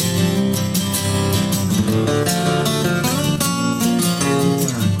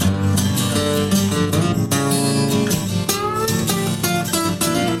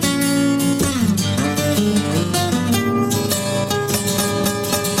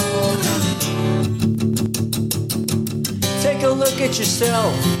 Take a look at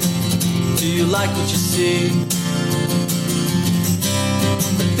yourself. Do you like what you see?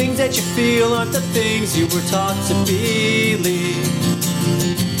 The things that you feel aren't the things you were taught to believe.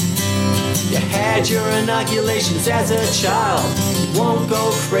 You had your inoculations as a child. You won't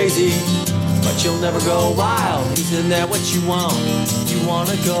go crazy, but you'll never go wild. Isn't that what you want? You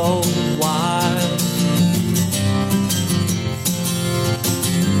wanna go wild.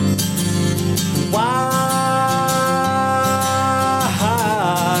 Wild.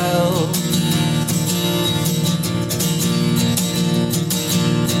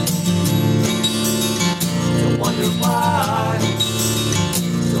 Don't wonder why.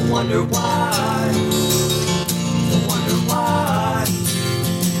 Don't wonder why. Don't wonder why.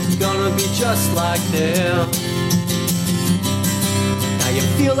 You're gonna be just like them. Now you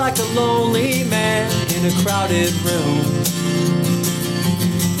feel like a lonely man in a crowded room.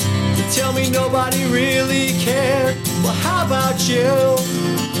 You tell me nobody really cared. Well, how about you?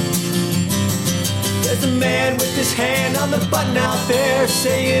 There's a man with his hand on the button out there,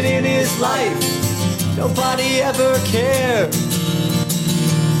 saying in his life nobody ever cared.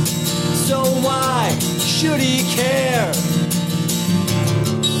 So why should he care?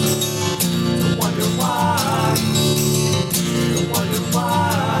 Don't wonder why. Don't wonder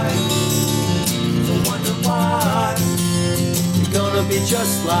why. Don't wonder why. You're gonna be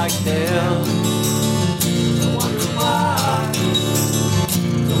just like them. Don't wonder why.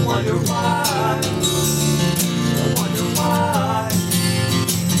 Don't wonder why. Don't wonder why.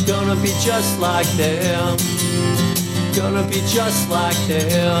 You're gonna be just like them. Gonna be just like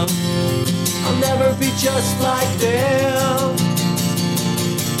them. I'll never be just like them.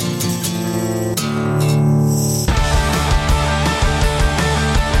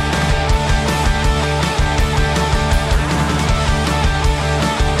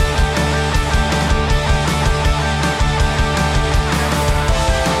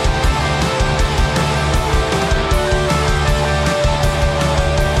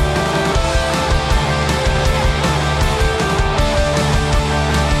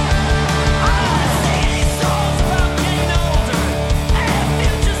 Souls from getting older.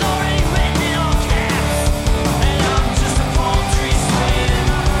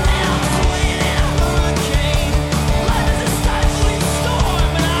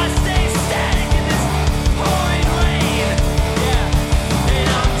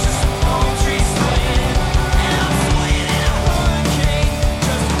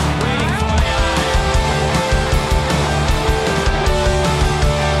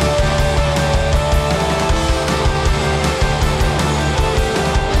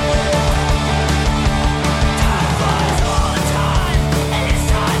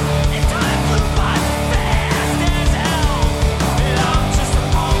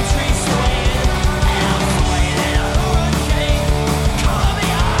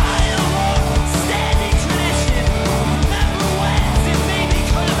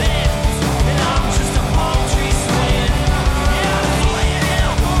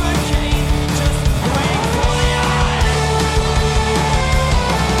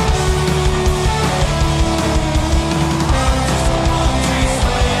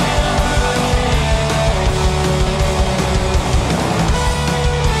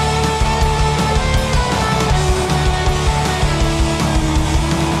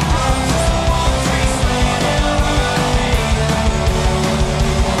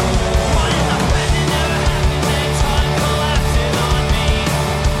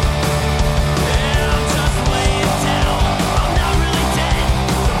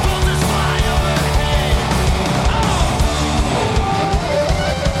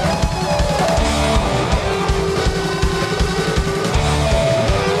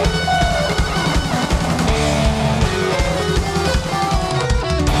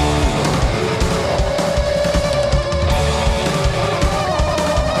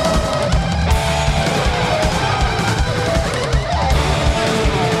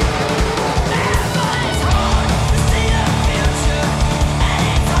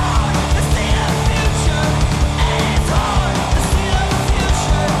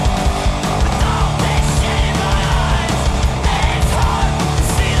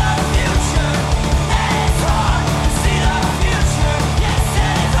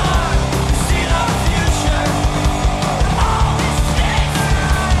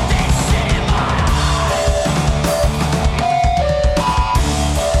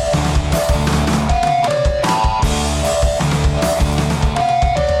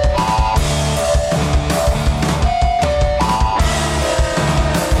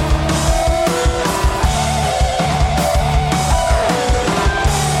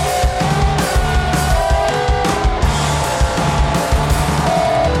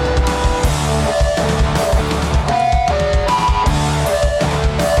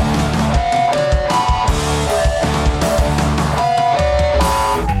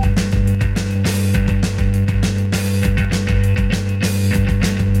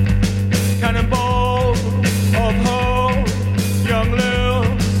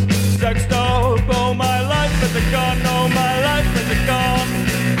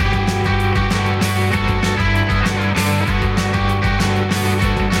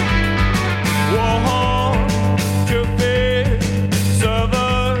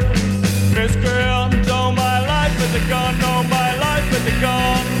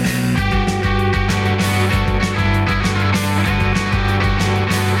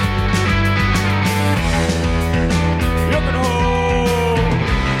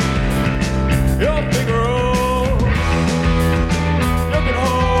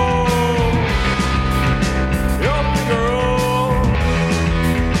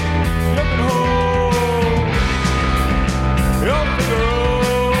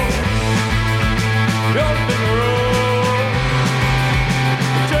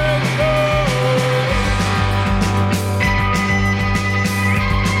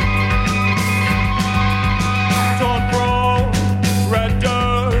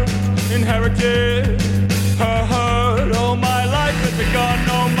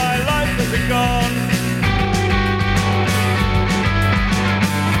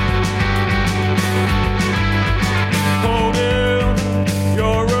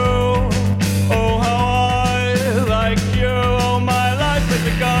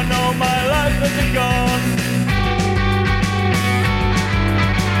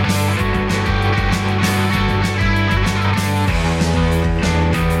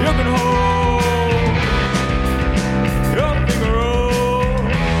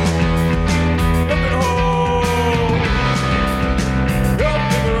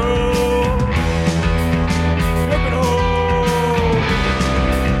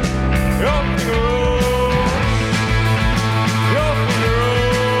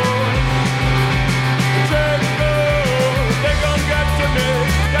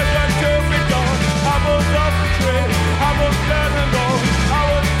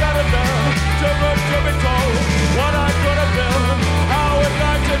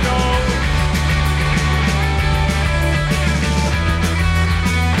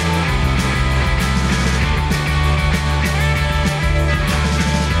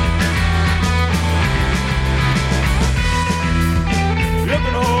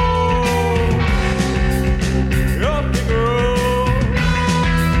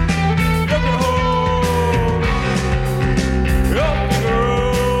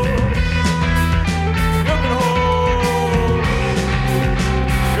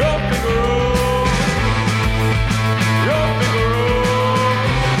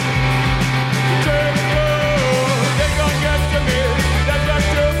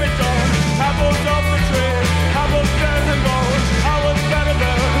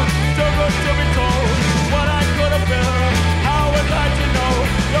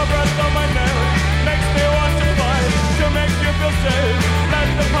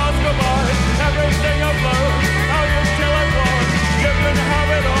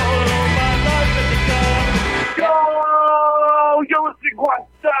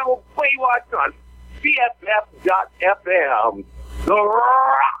 watch on BFF.FM. The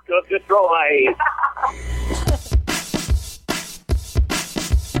Rock of Detroit.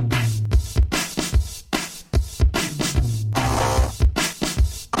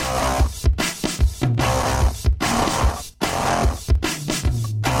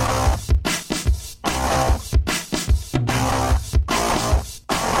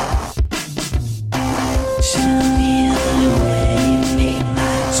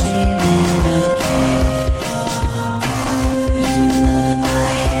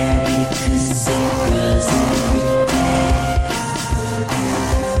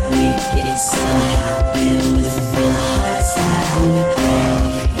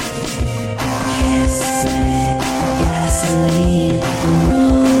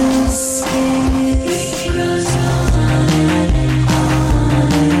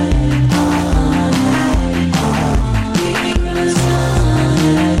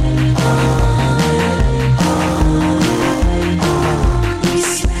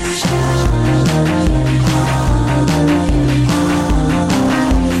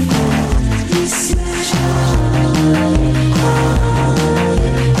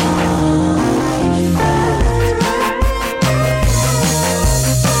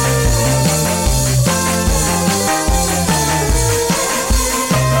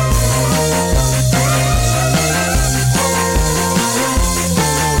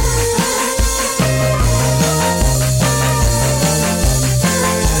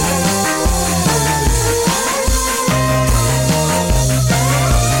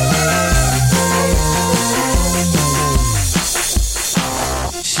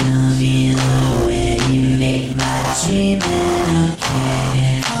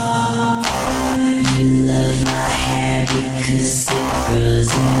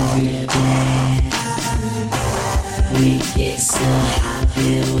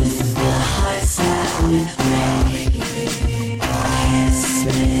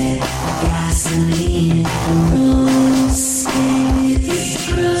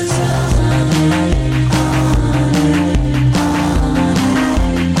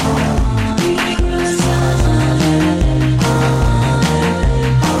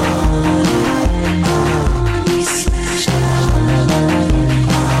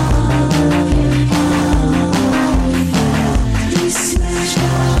 Smash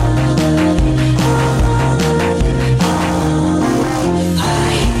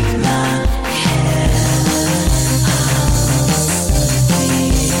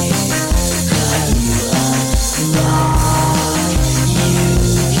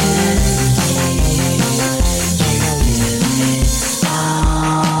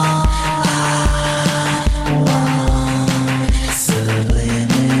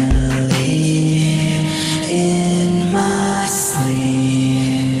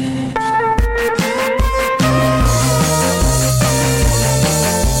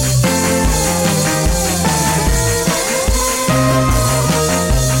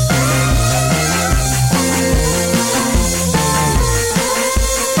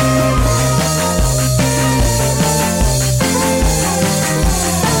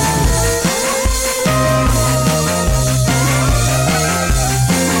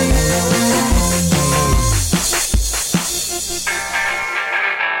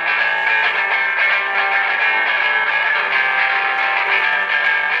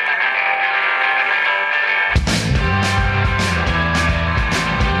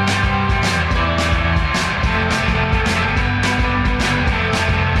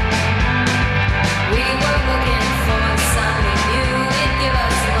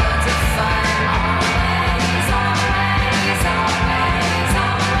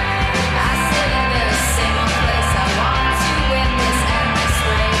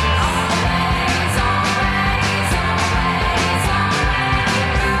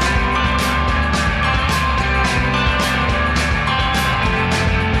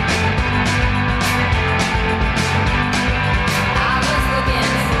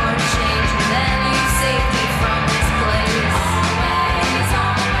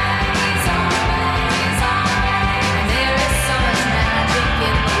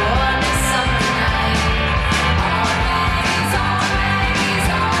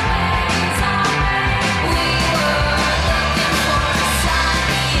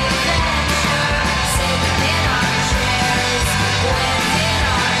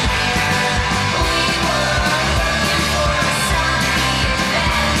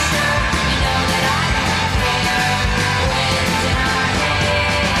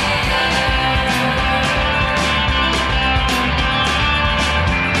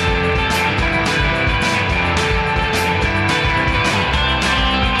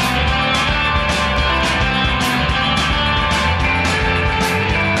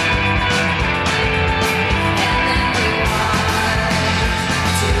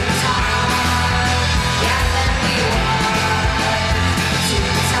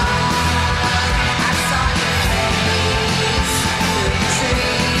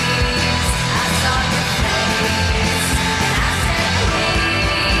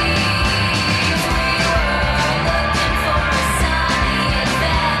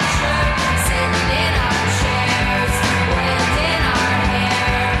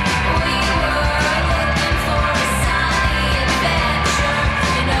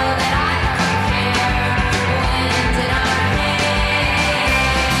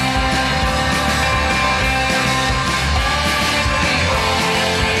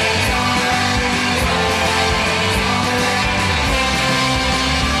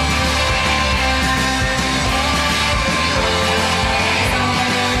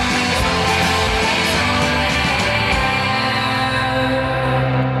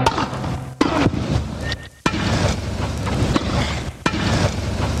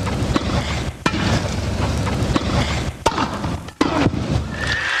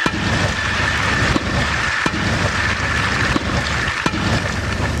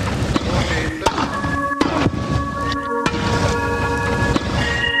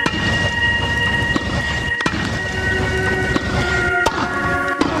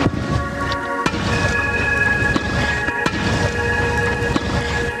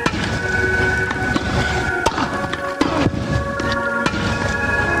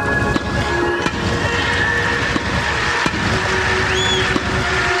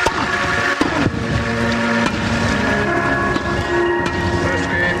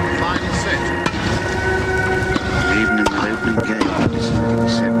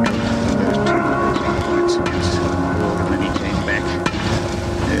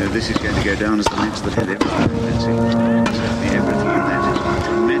this is going to go down as the match that had everything. That's it. Certainly everything in that.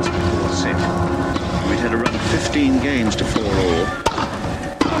 Dramatic fourth set. We'd had a run of 15 games to 4-all,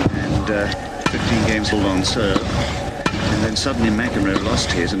 and 15 games all on serve. And then suddenly McEnroe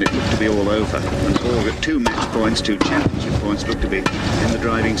lost his, and it looked to be all over. And Borg at 2 match points, 2 championship points, looked to be in the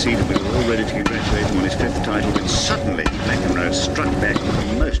driving seat, and we were all ready to congratulate him on his 5th title, when suddenly McEnroe struck back with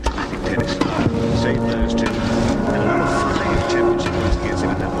the most dramatic tennis. Saved those 2. And another 5 championship points against him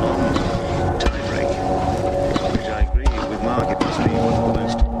in that long tie-break, which I agree with Mark, it must be one of the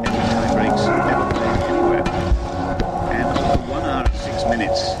most epic tie-breaks ever played anywhere. And over 1 hour and 6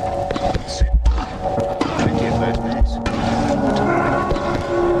 minutes, set 20 of those minutes. I was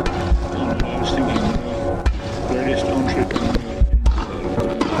thinking, greatest entrepreneur in the world.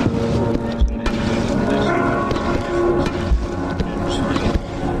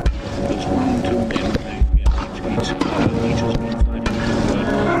 There's 1-2 men playing against each has been fighting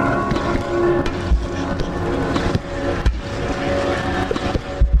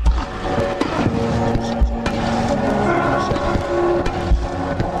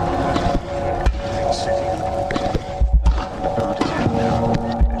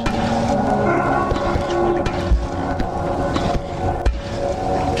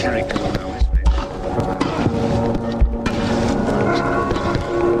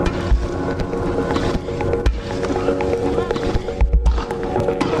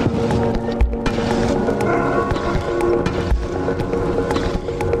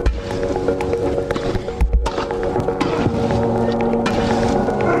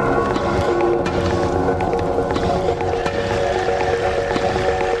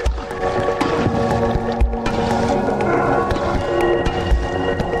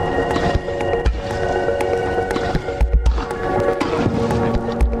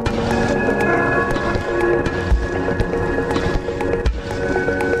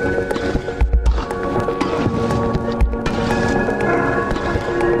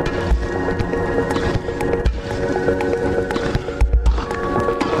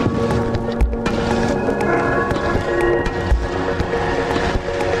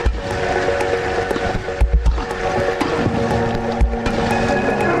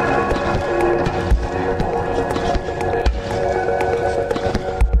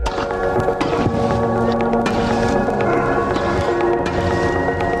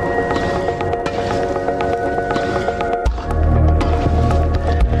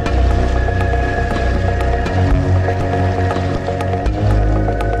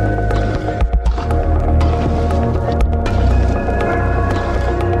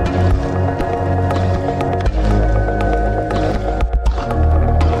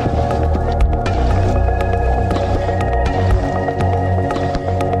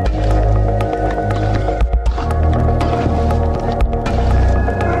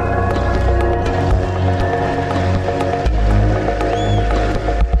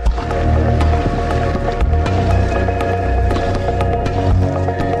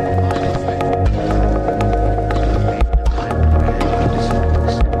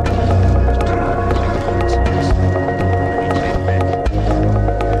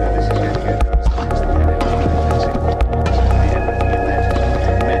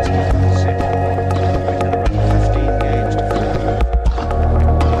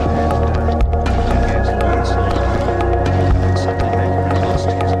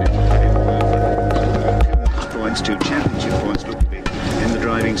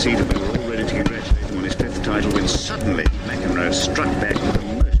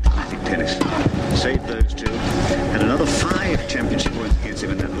saved those 2, and another 5 championship points against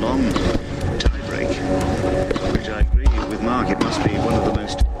him in that long tie-break, which I agree with Mark, it must be one of the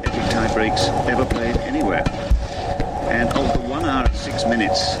most epic tie-breaks ever played anywhere. And of the 1 hour and 6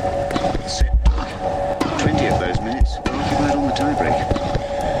 minutes set, 20 of those minutes were occupied on the tie-break.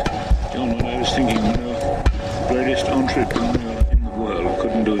 John, when I was thinking, greatest entrepreneur in the world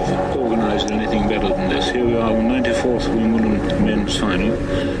couldn't have organised anything better than this. Here we are, the 94th Wimbledon men's final.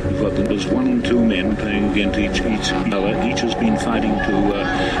 There's 1 and 2 men playing against each other. Each has been fighting to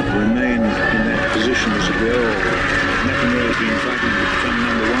remain in that position, as it were. McEnroe has been fighting to become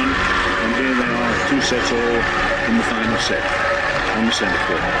number 1, and here they are, 2 sets all in the final set on the centre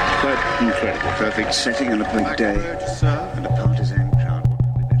court. Quite incredible. Perfect setting and a perfect day, and a partisan